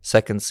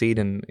second seed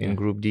in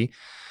Group D.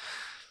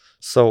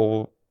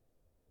 So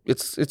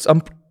it's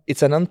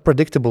an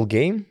unpredictable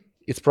game.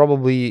 It's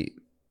probably,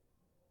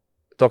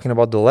 talking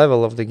about the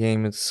level of the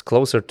game, it's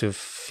closer to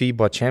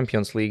FIBA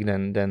Champions League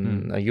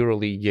than a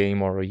EuroLeague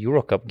game or a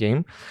Eurocup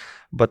game.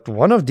 But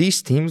one of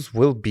these teams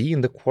will be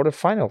in the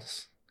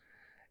quarterfinals.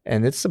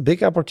 And it's a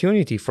big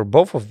opportunity for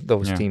both of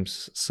those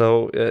teams.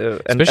 So,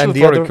 especially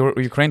for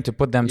Ukraine to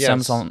put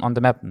themselves on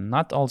the map,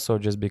 not also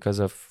just because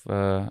of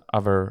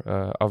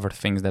other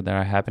things that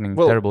are happening,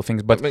 terrible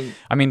things. But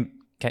I mean,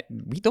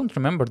 we don't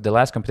remember the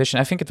last competition.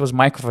 I think it was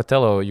Michael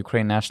Fratello,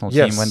 Ukraine national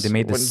team, when they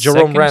made the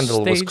Jerome second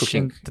Randall stage was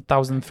cooking. in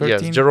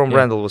 2013. Yes, Jerome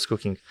Randall was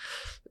cooking.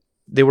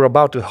 They were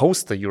about to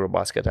host the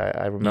EuroBasket,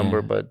 I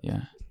remember, but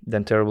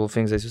then terrible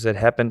things, as you said,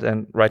 happened.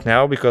 And right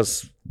now,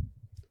 because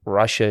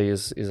Russia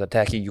is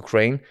attacking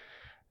Ukraine,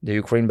 the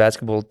Ukraine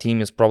basketball team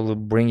is probably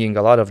bringing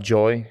a lot of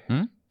joy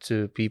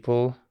to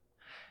people.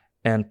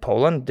 And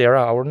Poland, they're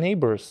our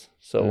neighbors.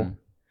 So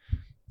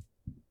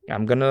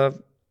I'm going to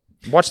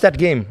watch that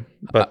game.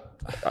 But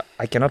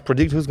I cannot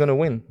predict who's going to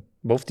win.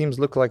 Both teams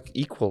look like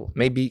equal.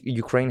 Maybe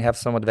Ukraine have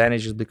some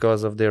advantages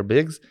because of their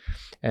bigs.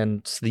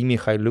 And Sli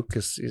Mikhailuk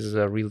is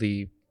a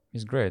really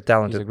great.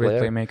 Talented He's a great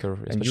player. playmaker.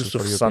 And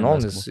Yusuf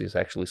Sanon is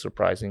actually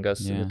surprising us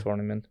in the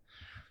tournament.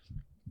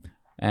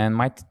 And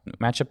my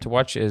matchup to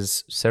watch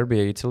is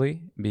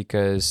Serbia-Italy,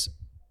 because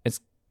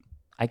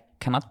I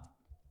cannot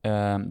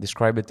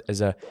describe it as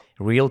a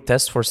real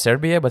test for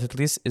Serbia, but at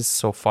least is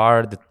so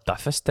far the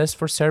toughest test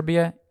for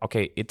Serbia.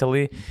 Okay,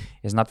 Italy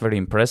is not very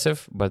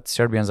impressive, but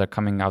Serbians are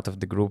coming out of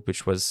the group,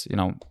 which was,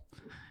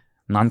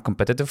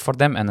 non-competitive for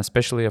them. And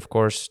especially, of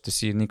course, to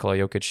see Nikola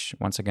Jokic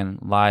once again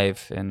live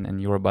in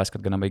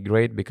EuroBasket gonna be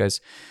great,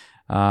 because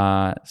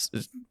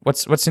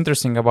what's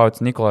interesting about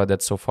Nikola,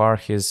 that so far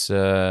he's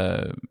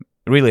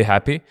really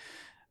happy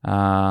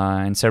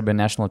in Serbian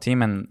national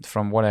team, and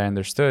from what I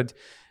understood,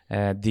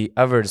 the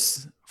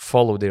others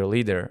follow their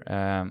leader.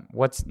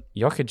 What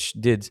Jokic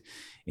did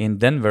in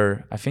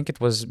Denver, I think it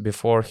was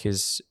before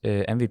his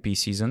MVP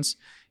seasons,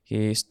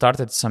 he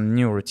started some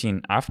new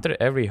routine. After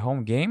every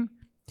home game,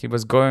 he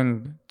was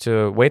going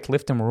to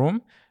weightlifting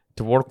room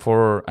to work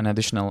for an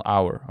additional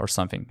hour or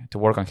something, to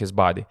work on his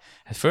body.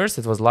 At first,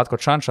 it was Latko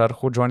Čančar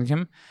who joined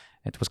him.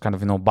 It was kind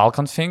of,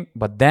 Balkan thing.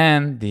 But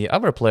then the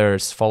other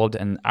players followed,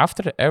 and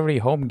after every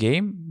home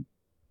game,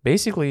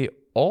 basically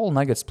all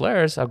Nuggets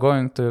players are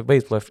going to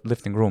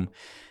weightlifting room.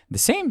 The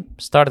same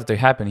started to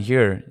happen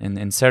here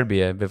in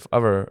Serbia with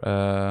other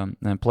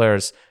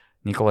players.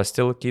 Nikola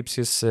still keeps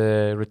his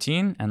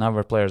routine, and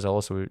other players are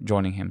also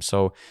joining him.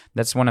 So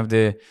that's one of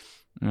the,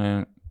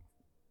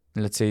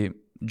 let's say,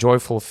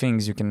 joyful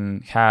things you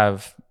can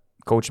have,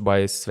 coached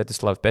by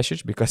Svetislav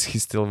Pešić, because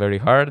he's still very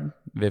hard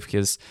with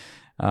his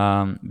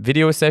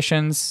video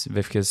sessions,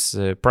 with his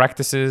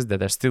practices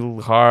that are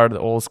still hard,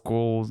 old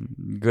school,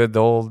 good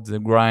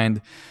old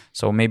grind.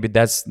 So maybe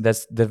that's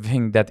the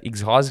thing that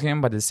exhausts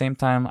him. But at the same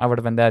time, other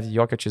than that,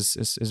 Jokic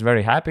is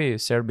very happy.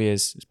 Serbia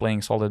is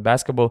playing solid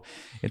basketball.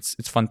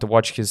 It's fun to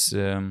watch his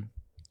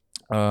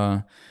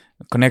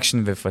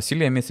connection with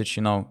Vasilije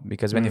Micic,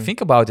 because when you think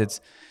about it,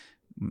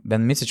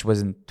 when Micic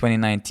was in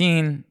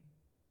 2019,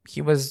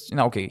 he was,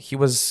 he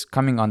was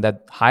coming on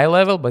that high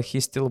level, but he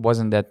still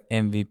wasn't that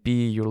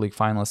MVP, EuroLeague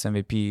Finals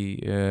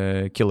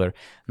MVP killer.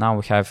 Now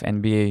we have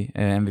NBA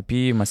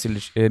MVP,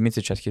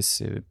 Micic at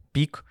his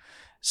peak.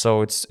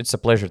 So it's a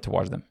pleasure to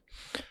watch them.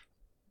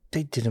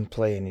 They didn't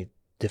play any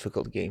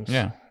difficult games.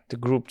 Yeah. The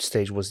group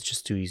stage was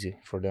just too easy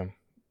for them.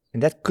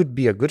 And that could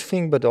be a good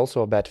thing, but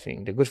also a bad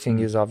thing. The good thing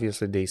is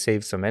obviously they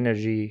saved some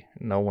energy.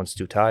 No one's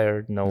too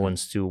tired. No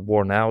one's too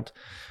worn out.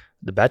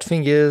 The bad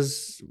thing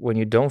is when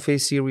you don't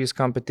face serious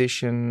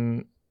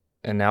competition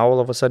and now all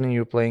of a sudden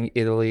you're playing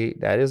Italy,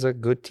 that is a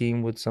good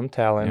team with some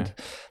talent.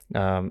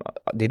 Yeah.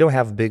 They don't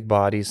have big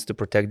bodies to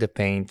protect the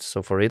paint.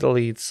 So for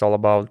Italy, it's all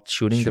about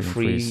shooting the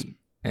free.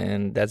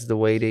 And that's the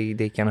way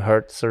they can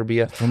hurt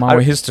Serbia. From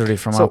our history,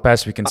 from our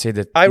past, we can say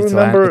that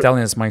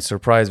Italians might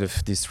surprise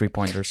with these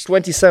 3-pointers.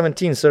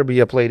 2017,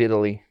 Serbia played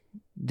Italy.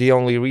 The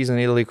only reason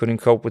Italy couldn't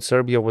cope with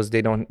Serbia was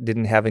they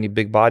didn't have any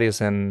big bodies,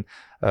 and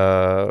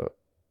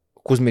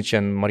Kuzmic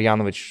and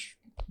Marjanovic,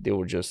 they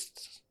were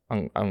just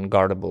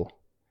unguardable.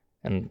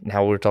 And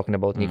now we're talking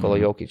about Nikola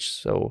Jokic.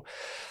 So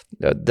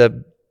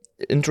the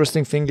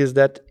interesting thing is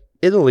that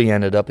Italy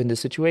ended up in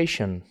this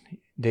situation.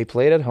 They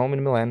played at home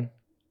in Milan.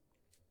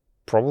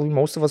 Probably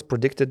most of us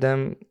predicted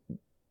them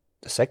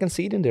the second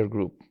seed in their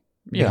group,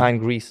 behind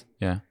Greece.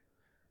 Yeah.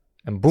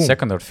 And boom.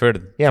 Second or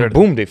third. Yeah, and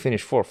boom, they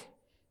finished fourth.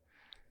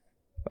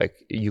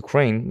 Like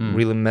Ukraine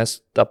really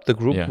messed up the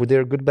group with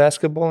their good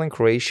basketball, and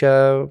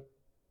Croatia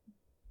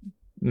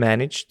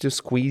managed to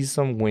squeeze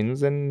some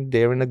wins, and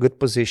they're in a good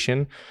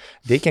position.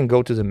 They can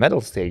go to the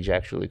medal stage,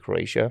 actually,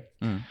 Croatia,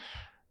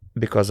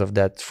 because of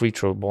that free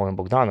throw Bojan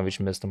Bogdanovic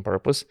missed on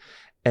purpose.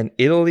 And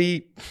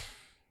Italy,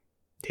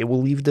 they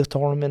will leave the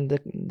tournament.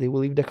 They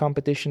will leave the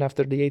competition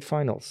after the 8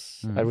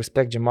 finals. I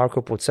respect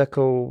Gianmarco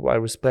Pozzecco. I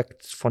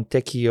respect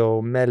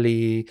Fontecchio,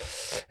 Melli,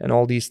 and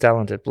all these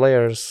talented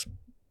players.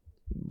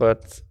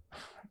 But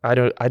I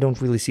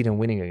don't really see them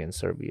winning against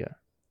Serbia,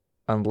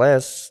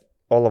 unless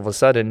all of a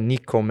sudden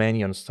Nico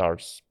Mannion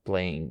starts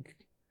playing.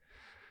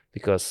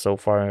 Because so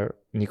far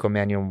Nico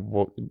Mannion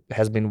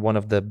has been one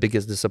of the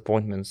biggest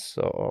disappointments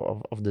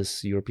of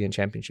this European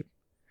Championship.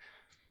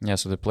 Yeah,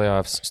 so the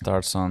playoffs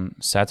starts on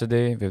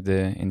Saturday with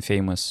the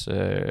infamous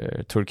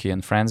Turkey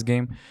and France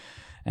game.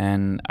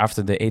 And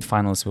after the 8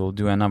 finals, we'll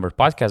do another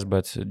podcast.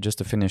 But just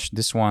to finish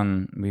this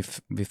one,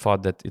 we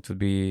thought that it would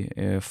be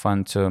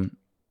fun to,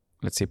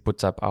 let's say,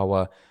 put up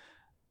our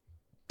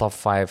top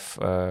 5,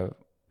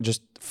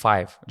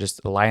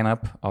 just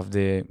lineup of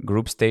the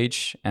group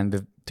stage,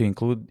 and to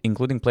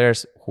including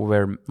players who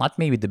were not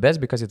maybe the best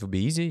because it would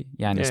be easy.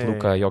 Giannis,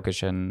 Luka,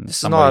 Jokic, and this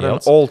somebody else.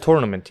 This is not an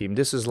all-tournament team.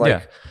 This is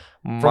like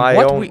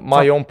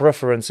my own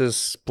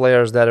preferences,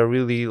 players that I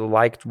really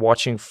liked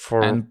watching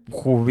for and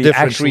who we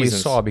different actually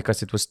reasons. saw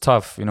because it was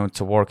tough,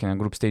 to work in a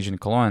group stage in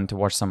Cologne to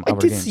watch some I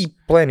other did games. see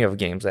plenty of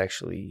games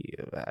actually.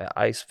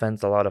 I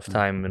spent a lot of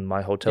time in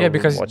my hotel. Yeah,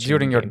 because watching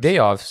during your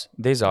games.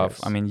 days off,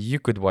 Yes. I mean, you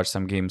could watch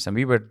some games, and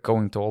we were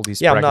going to all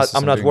these. Yeah, practices I'm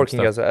and not doing working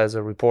stuff. as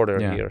a reporter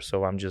Yeah. here,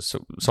 so I'm just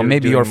So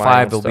maybe doing your my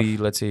 5 own will stuff. be,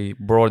 let's say,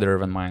 broader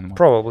than mine.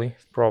 Probably.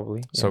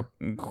 So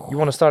You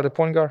want to start at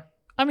point guard?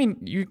 I mean,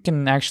 you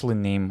can actually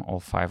name all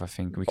 5. I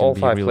think we can All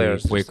be 5 really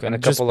players, quick and a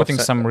just couple putting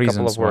of some a couple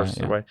reasons of words,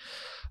 why. Yeah. right?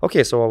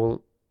 Okay, so I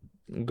will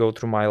go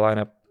through my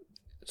lineup.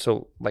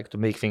 So, like, to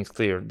make things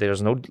clear,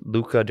 there's no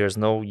Luka, there's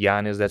no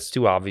Giannis. That's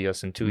too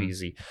obvious and too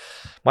easy.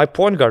 My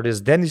point guard is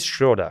Dennis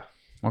Schroeder.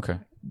 Okay.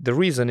 The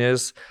reason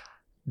is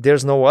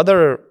there's no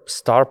other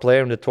star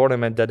player in the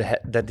tournament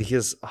that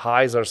his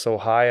highs are so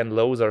high and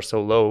lows are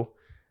so low.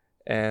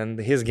 And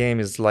his game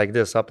is like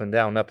this, up and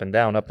down, up and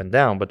down, up and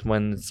down. But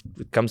when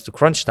it comes to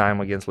crunch time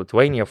against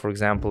Lithuania, for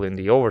example, in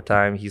the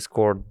overtime, he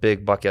scored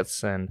big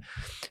buckets and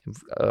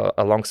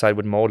alongside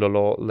with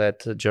Modolo led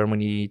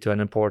Germany to an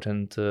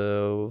important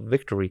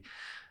victory.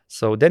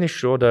 So Dennis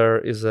Schroeder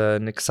is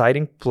an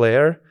exciting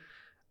player.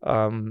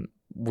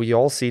 We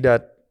all see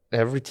that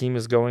every team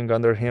is going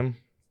under him.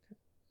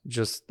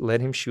 Just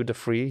let him shoot a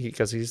free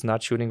because he's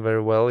not shooting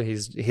very well.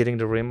 He's hitting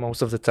the rim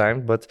most of the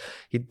time, but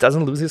he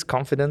doesn't lose his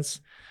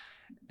confidence.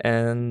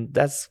 And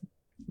that's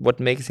what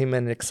makes him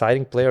an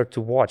exciting player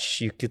to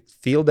watch. You could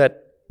feel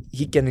that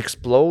he can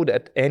explode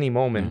at any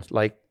moment.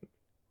 Like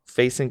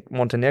facing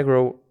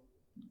Montenegro,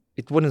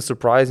 it wouldn't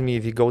surprise me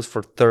if he goes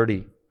for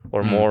 30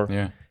 or more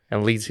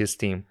and leads his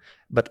team.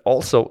 But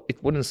also,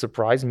 it wouldn't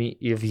surprise me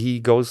if he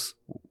goes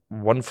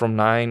 1 from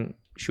 9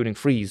 shooting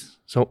threes.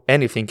 So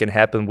anything can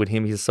happen with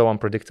him. He's so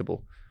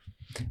unpredictable.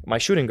 My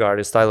shooting guard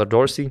is Tyler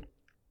Dorsey.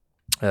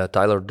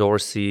 Tyler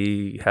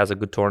Dorsey has a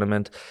good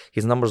tournament.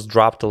 His numbers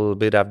dropped a little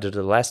bit after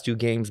the last 2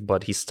 games,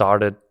 but he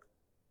started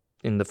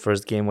in the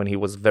first game when he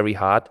was very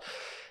hot.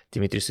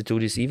 Dimitris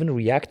Itoudis even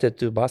reacted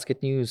to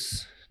Basket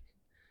News,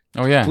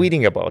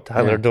 tweeting about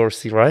Tyler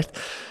Dorsey, right?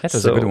 That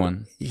was a good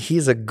one.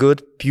 He's a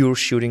good, pure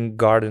shooting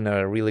guard and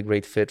a really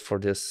great fit for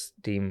this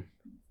team,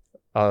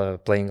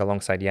 playing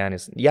alongside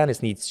Giannis.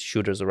 Giannis needs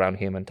shooters around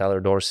him, and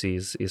Tyler Dorsey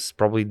is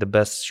probably the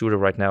best shooter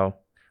right now,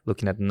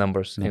 looking at the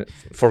numbers.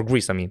 For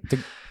Greece, I mean.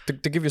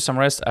 To give you some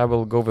rest, I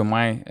will go with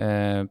my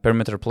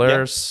perimeter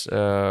players.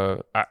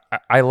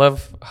 I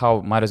love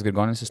how Marius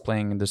Grigonis is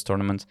playing in this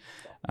tournament.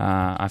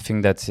 I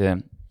think that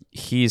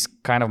he's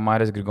kind of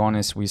Marius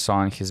Grigonis we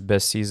saw in his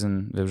best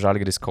season with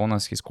Žalgiris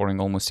Kaunas. He's scoring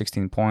almost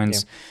 16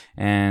 points,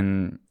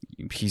 and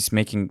he's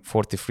making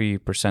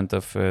 43%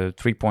 of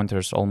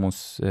 3-pointers,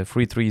 almost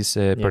free threes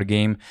per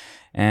game.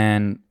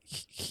 And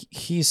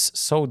he's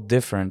so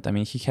different. I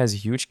mean, he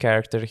has huge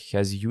character, he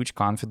has huge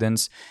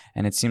confidence,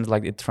 and it seems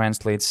like it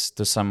translates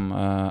to some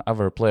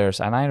other players.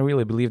 And I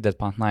really believe that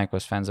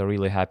Panathinaikos fans are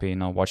really happy,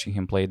 watching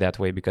him play that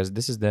way, because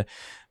this is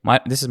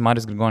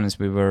Marius Grigonis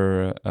we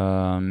were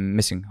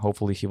missing.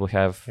 Hopefully, he will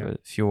have a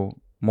few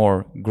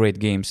more great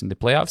games in the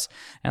playoffs.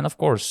 And of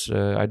course,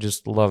 I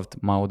just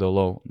loved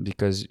Maudolo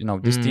because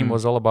this team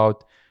was all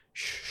about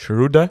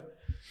Schroeder,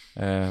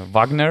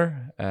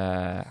 Wagner,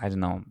 I don't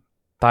know,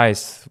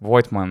 Thijs,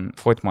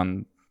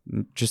 Voigtman,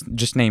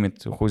 just name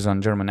it, who's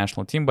on German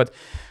national team. But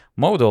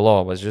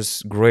Maudolo was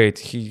just great.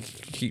 He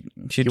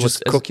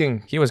was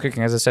cooking. He was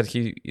cooking. As I said,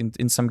 he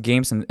in some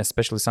games, and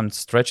especially some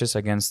stretches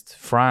against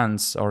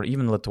France or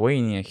even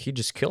Lithuania, he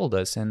just killed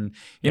us. And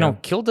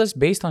killed us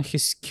based on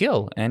his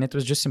skill, and it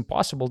was just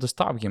impossible to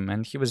stop him.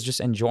 And he was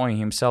just enjoying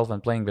himself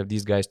and playing with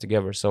these guys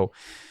together. So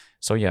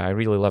yeah, I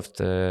really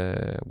loved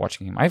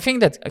watching him. I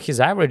think that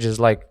his average is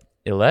like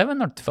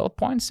 11 or 12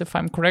 points, if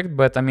I'm correct.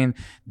 But I mean,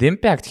 the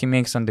impact he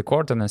makes on the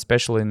court, and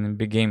especially in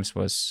big games,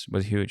 was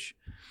huge.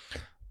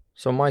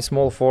 So my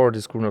small forward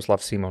is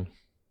Krunoslav Simon.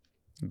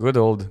 Good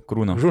old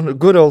Kruno.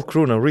 Good old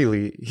Kruno,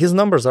 really. His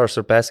numbers are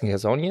surpassing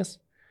Hezonja's.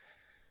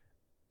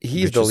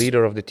 He's the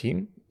leader of the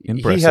team.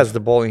 impressive. He has the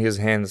ball in his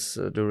hands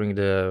during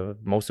the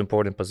most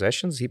important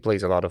possessions. He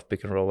plays a lot of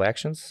pick and roll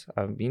actions.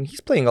 I mean,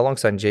 he's playing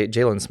alongside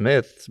Jalen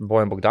Smith,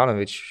 Bojan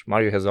Bogdanovic,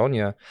 Mario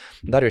Hezonja.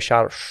 Dario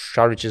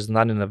Saric is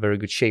not in a very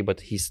good shape,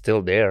 but he's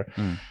still there.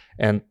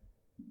 And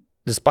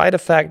despite the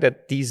fact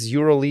that these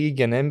EuroLeague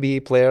and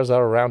NBA players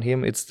are around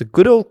him, it's the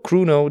good old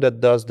Kruno that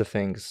does the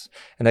things.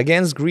 And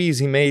against Greece,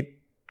 he made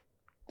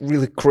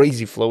really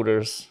crazy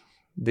floaters.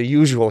 The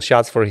usual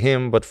shots for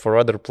him, but for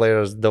other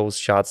players, those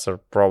shots are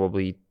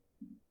probably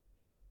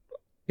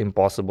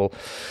impossible.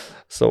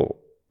 So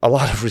a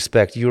lot of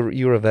respect.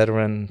 You're a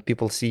veteran.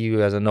 People see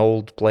you as an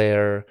old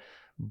player,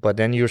 but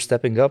then you're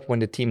stepping up when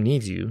the team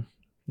needs you.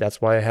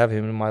 That's why I have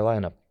him in my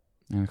lineup.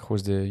 And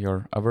who's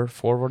your other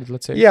forward,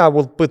 let's say? Yeah, I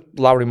will put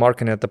Lauri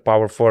Markkanen at the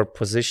power forward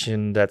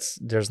position.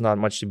 There's not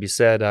much to be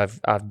said.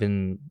 I've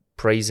been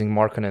praising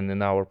Markkanen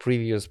in our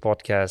previous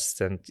podcast,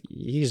 and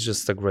he's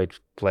just a great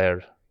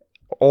player.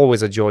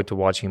 Always a joy to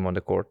watch him on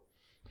the court.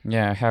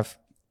 Yeah, I have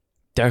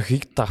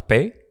Tariq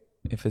Tarpe,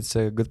 if it's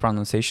a good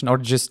pronunciation, or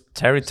just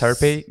Terry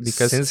Tarpe,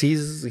 because since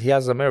he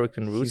has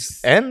American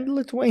roots and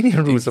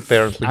Lithuanian roots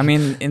apparently. I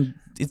mean,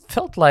 it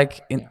felt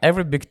like in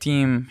every big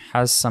team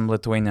has some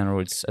Lithuanian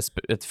roots.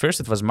 At first,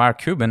 it was Mark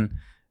Cuban,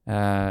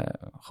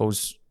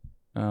 whose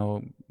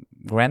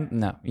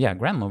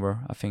grandmother,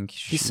 I think.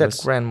 He said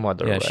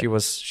grandmother. Yeah, right?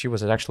 she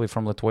was actually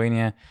from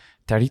Lithuania.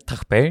 Tariq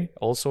Tarpe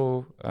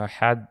also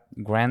had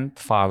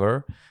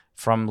grandfather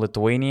from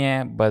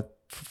Lithuania, but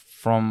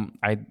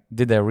I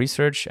did a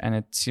research, and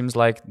it seems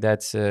like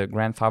that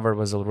grandfather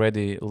was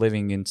already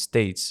living in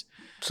States.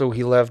 So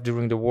he left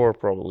during the war,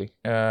 probably.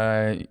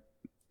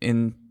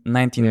 In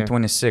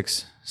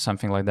 1926,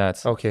 something like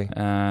that. Okay.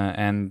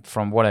 And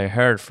from what I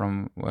heard,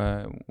 from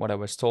what I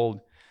was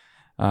told,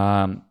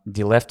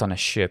 they left on a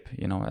ship,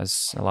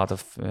 as a lot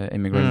of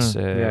immigrants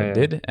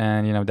did.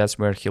 And, that's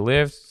where he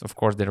lived. Of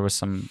course, there was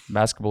some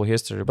basketball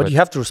history. But you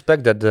have to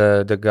respect that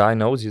the guy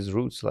knows his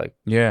roots. Like.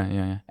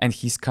 Yeah. And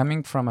he's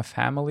coming from a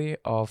family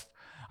of,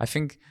 I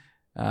think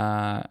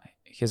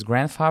his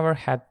grandfather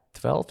had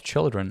 12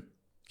 children.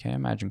 Can you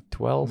imagine?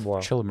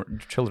 12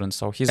 children.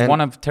 So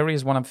Terry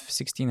is one of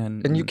 16.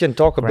 And you can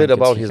talk a bit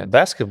about his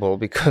basketball,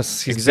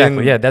 because he's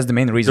exactly. Yeah, that's the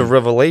main reason. The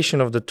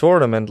revelation of the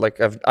tournament. Like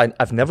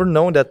I've never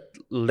known that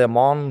Le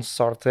Mans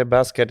Sarthe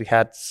Basket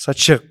had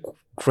such a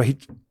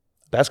great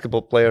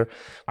basketball player.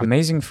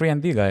 Amazing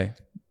 3-and-D guy.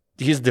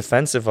 His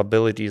defensive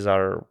abilities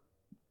are.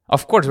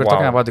 Of course, we're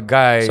talking about the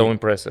guy. So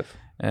impressive.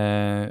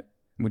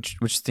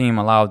 Which team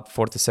allowed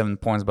 47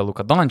 points by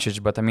Luka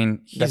Doncic, but I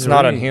mean, that's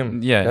not on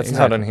him. Yeah, that's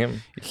not on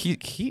him.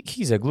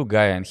 He's a glue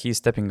guy, and he's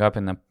stepping up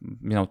in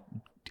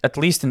at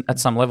least at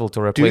some level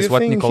to replace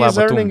what Nicolas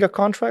Batum. Do you think he's earning a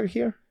contract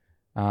here?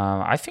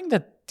 I think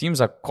that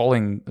teams are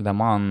calling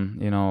them on,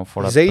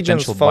 for his a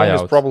agent's potential phone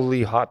buyout. is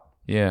probably hot.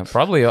 Yeah,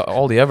 probably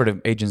all the other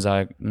agents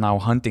are now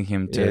hunting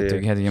him to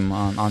get him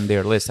on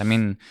their list. I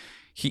mean,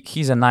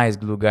 he's a nice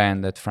glue guy in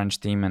that French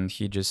team, and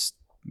he just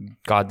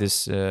got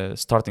this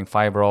starting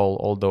 5 role.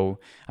 Although,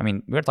 I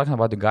mean, we're talking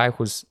about the guy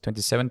who's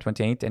 27,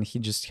 28, and he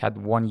just had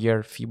 1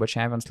 year FIBA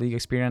Champions League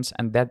experience,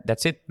 and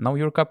that's it. No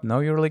Eurocup, no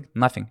EuroLeague,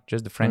 nothing.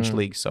 Just the French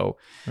league. So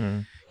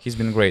he's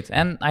been great.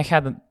 And I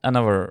had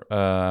another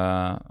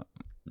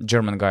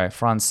German guy,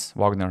 Franz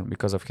Wagner,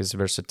 because of his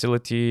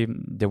versatility,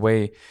 the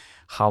way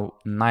how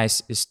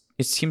nice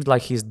it seems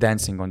like he's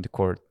dancing on the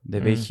court, the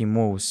way he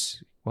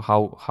moves,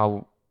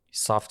 how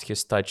soft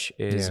his touch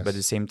is, but at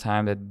the same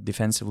time that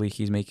defensively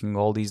he's making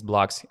all these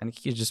blocks, and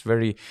he's just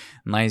very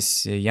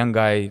nice young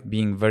guy,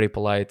 being very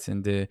polite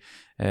in the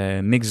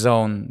mixed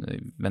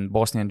zone. When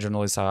Bosnian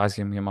journalists are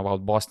asking him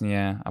about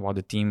Bosnia, about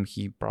the team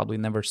he probably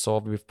never saw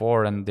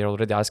before, and they're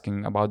already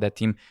asking about that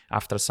team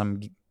after some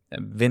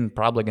win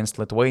probably against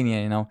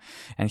Lithuania,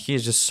 and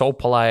he's just so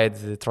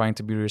polite, trying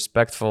to be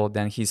respectful.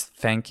 Then he's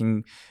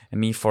thanking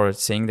me for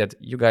saying that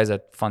you guys are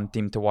a fun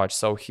team to watch.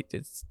 So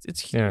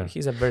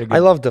he's a very good. I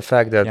love the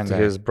fact that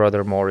his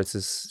brother Moritz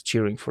is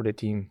cheering for the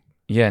team.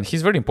 Yeah, and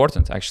he's very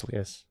important actually.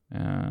 Yes,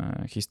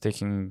 he's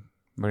taking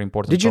very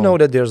important. Did you know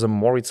that there's a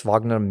Moritz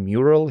Wagner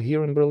mural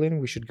here in Berlin?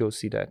 We should go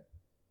see that.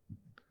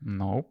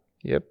 No.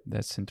 Yep,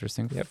 that's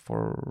interesting. Yep.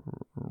 For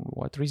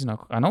what reason?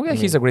 I know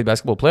he's a great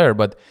basketball player,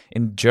 but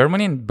in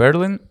Germany, in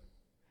Berlin,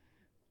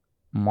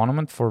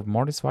 monument for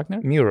Moritz Wagner?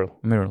 Mural.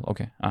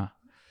 Okay.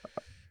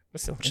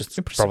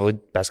 Just probably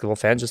basketball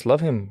fans just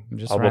love him.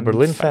 Alba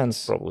Berlin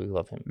fans probably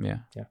love him. Yeah.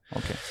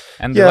 Okay.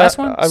 And the last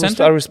one,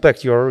 I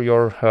respect your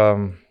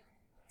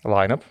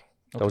lineup.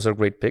 Okay. Those are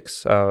great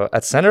picks.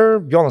 At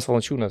center, Jonas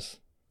Valanciunas.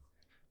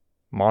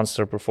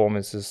 Monster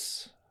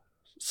performances.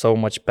 So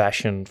much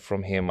passion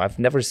from him. I've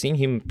never seen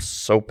him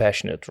so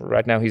passionate.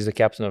 Right now, he's the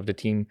captain of the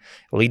team,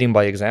 leading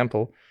by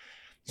example.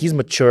 He's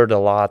matured a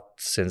lot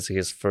since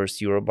his first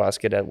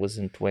EuroBasket. That was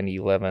in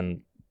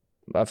 2011.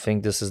 I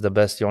think this is the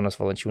best Jonas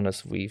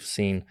Valanciunas we've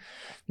seen.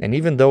 And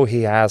even though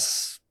he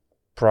has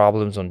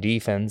problems on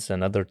defense,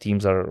 and other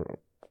teams are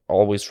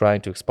always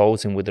trying to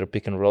expose him with their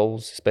pick and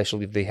rolls,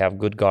 especially if they have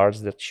good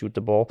guards that shoot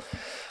the ball.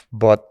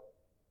 But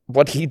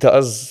what he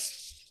does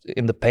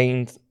in the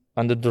paint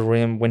under the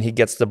rim. When he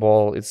gets the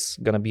ball, it's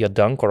going to be a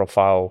dunk or a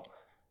foul.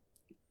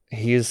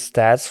 His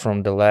stats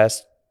from the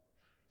last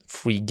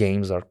 3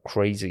 games are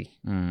crazy.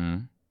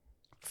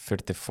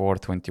 34,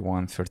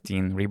 21,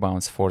 13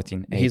 rebounds,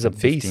 14, 8, He's a and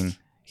 15. beast.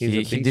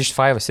 He dished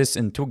 5 assists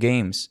in 2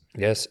 games.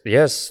 Yes.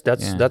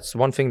 That's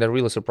one thing that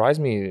really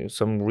surprised me.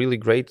 Some really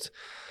great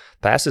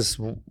passes.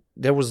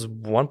 There was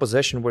one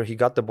possession where he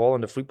got the ball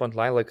on the 3-point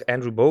line, like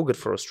Andrew Bogut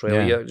for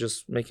Australia,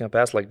 just making a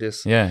pass like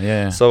this.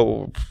 Yeah.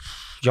 So,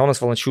 Jonas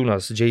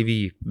Valanciunas,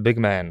 JV, big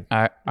man.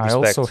 I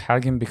Respect. also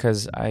had him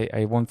because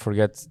I won't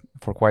forget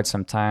for quite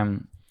some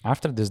time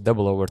after this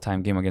double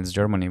overtime game against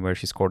Germany where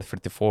he scored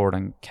 34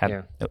 and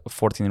had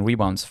 14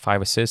 rebounds,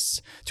 5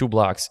 assists, 2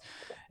 blocks.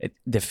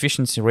 The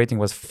efficiency rating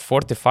was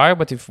 45,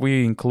 but if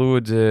we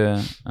include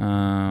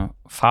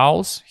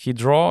fouls he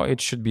draw, it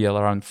should be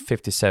around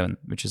 57,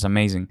 which is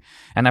amazing.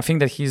 And I think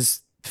that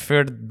he's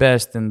third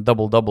best in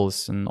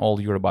double-doubles in all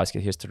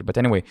EuroBasket history. But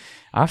anyway,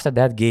 after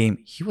that game,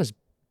 he was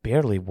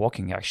barely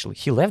walking, actually.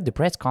 He left the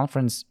press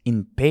conference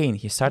in pain.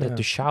 He started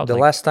to shout. The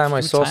last time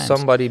I saw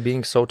somebody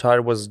being so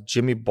tired was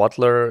Jimmy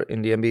Butler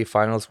in the NBA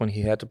Finals when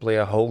he had to play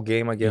a whole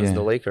game against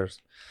the Lakers.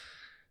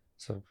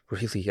 So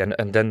really,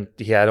 and then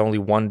he had only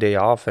 1 day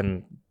off,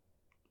 and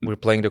we're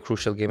playing the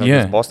crucial game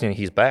against Boston, and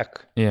he's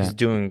back. Yeah. He's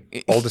doing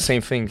all the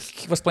same things.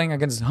 He was playing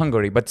against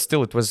Hungary, but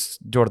still it was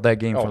during that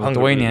game for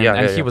Hungary. Lithuania,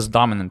 and he was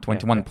dominant,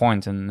 21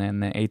 points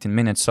in 18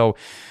 minutes. So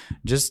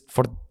just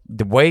for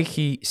the way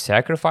he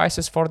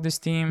sacrifices for this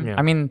team,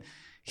 I mean,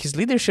 his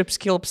leadership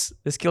skills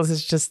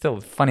is just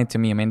still funny to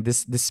me. I mean,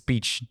 this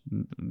speech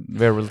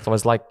where it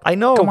was like, I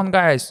know, come on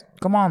guys,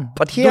 come on,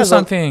 but he do has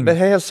something. But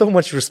he has so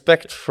much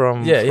respect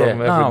from everybody.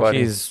 No,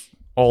 he's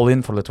all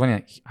in for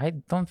Lithuania.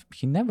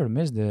 He never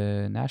missed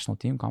the national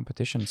team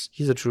competitions.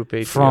 He's a true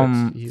patriot.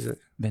 From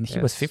when he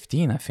was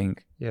 15, I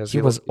think. Yes,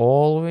 he was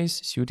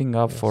always suiting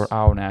up for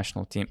our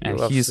national team, and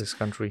he's this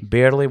country.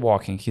 Barely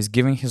walking. He's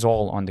giving his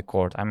all on the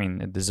court. I mean,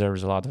 it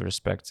deserves a lot of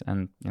respect,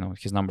 and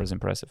his number is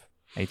impressive.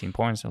 18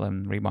 points,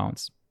 11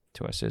 rebounds,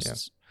 2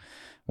 assists,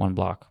 1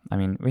 block. I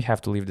mean, we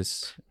have to leave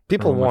this.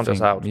 People want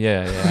us out.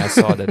 Yeah. I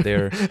saw that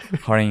they're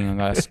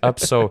hurrying us up.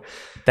 So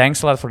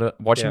thanks a lot for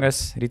watching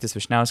us. Rytis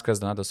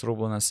Vyšniauskas, Donatas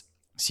Rublinas.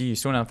 See you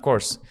soon. And of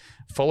course,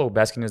 follow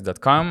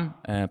basketnews.com.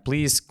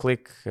 Please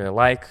click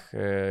like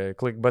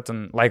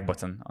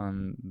button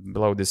on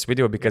below this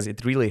video because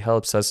it really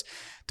helps us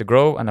to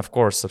grow. And of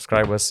course,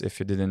 subscribe us if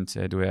you didn't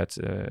do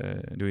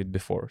it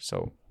before.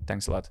 So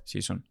thanks a lot. See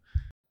you soon.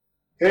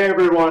 Hey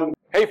everyone.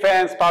 Hey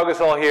fans, Pau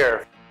Gasol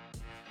here.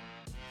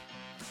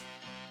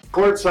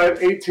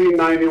 Courtside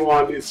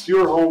 1891 is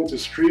your home to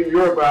stream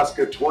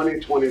EuroBasket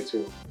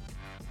 2022.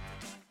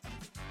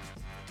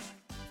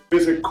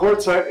 Visit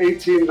Courtside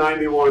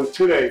 1891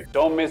 today.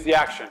 Don't miss the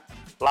action,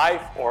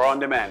 live or on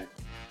demand.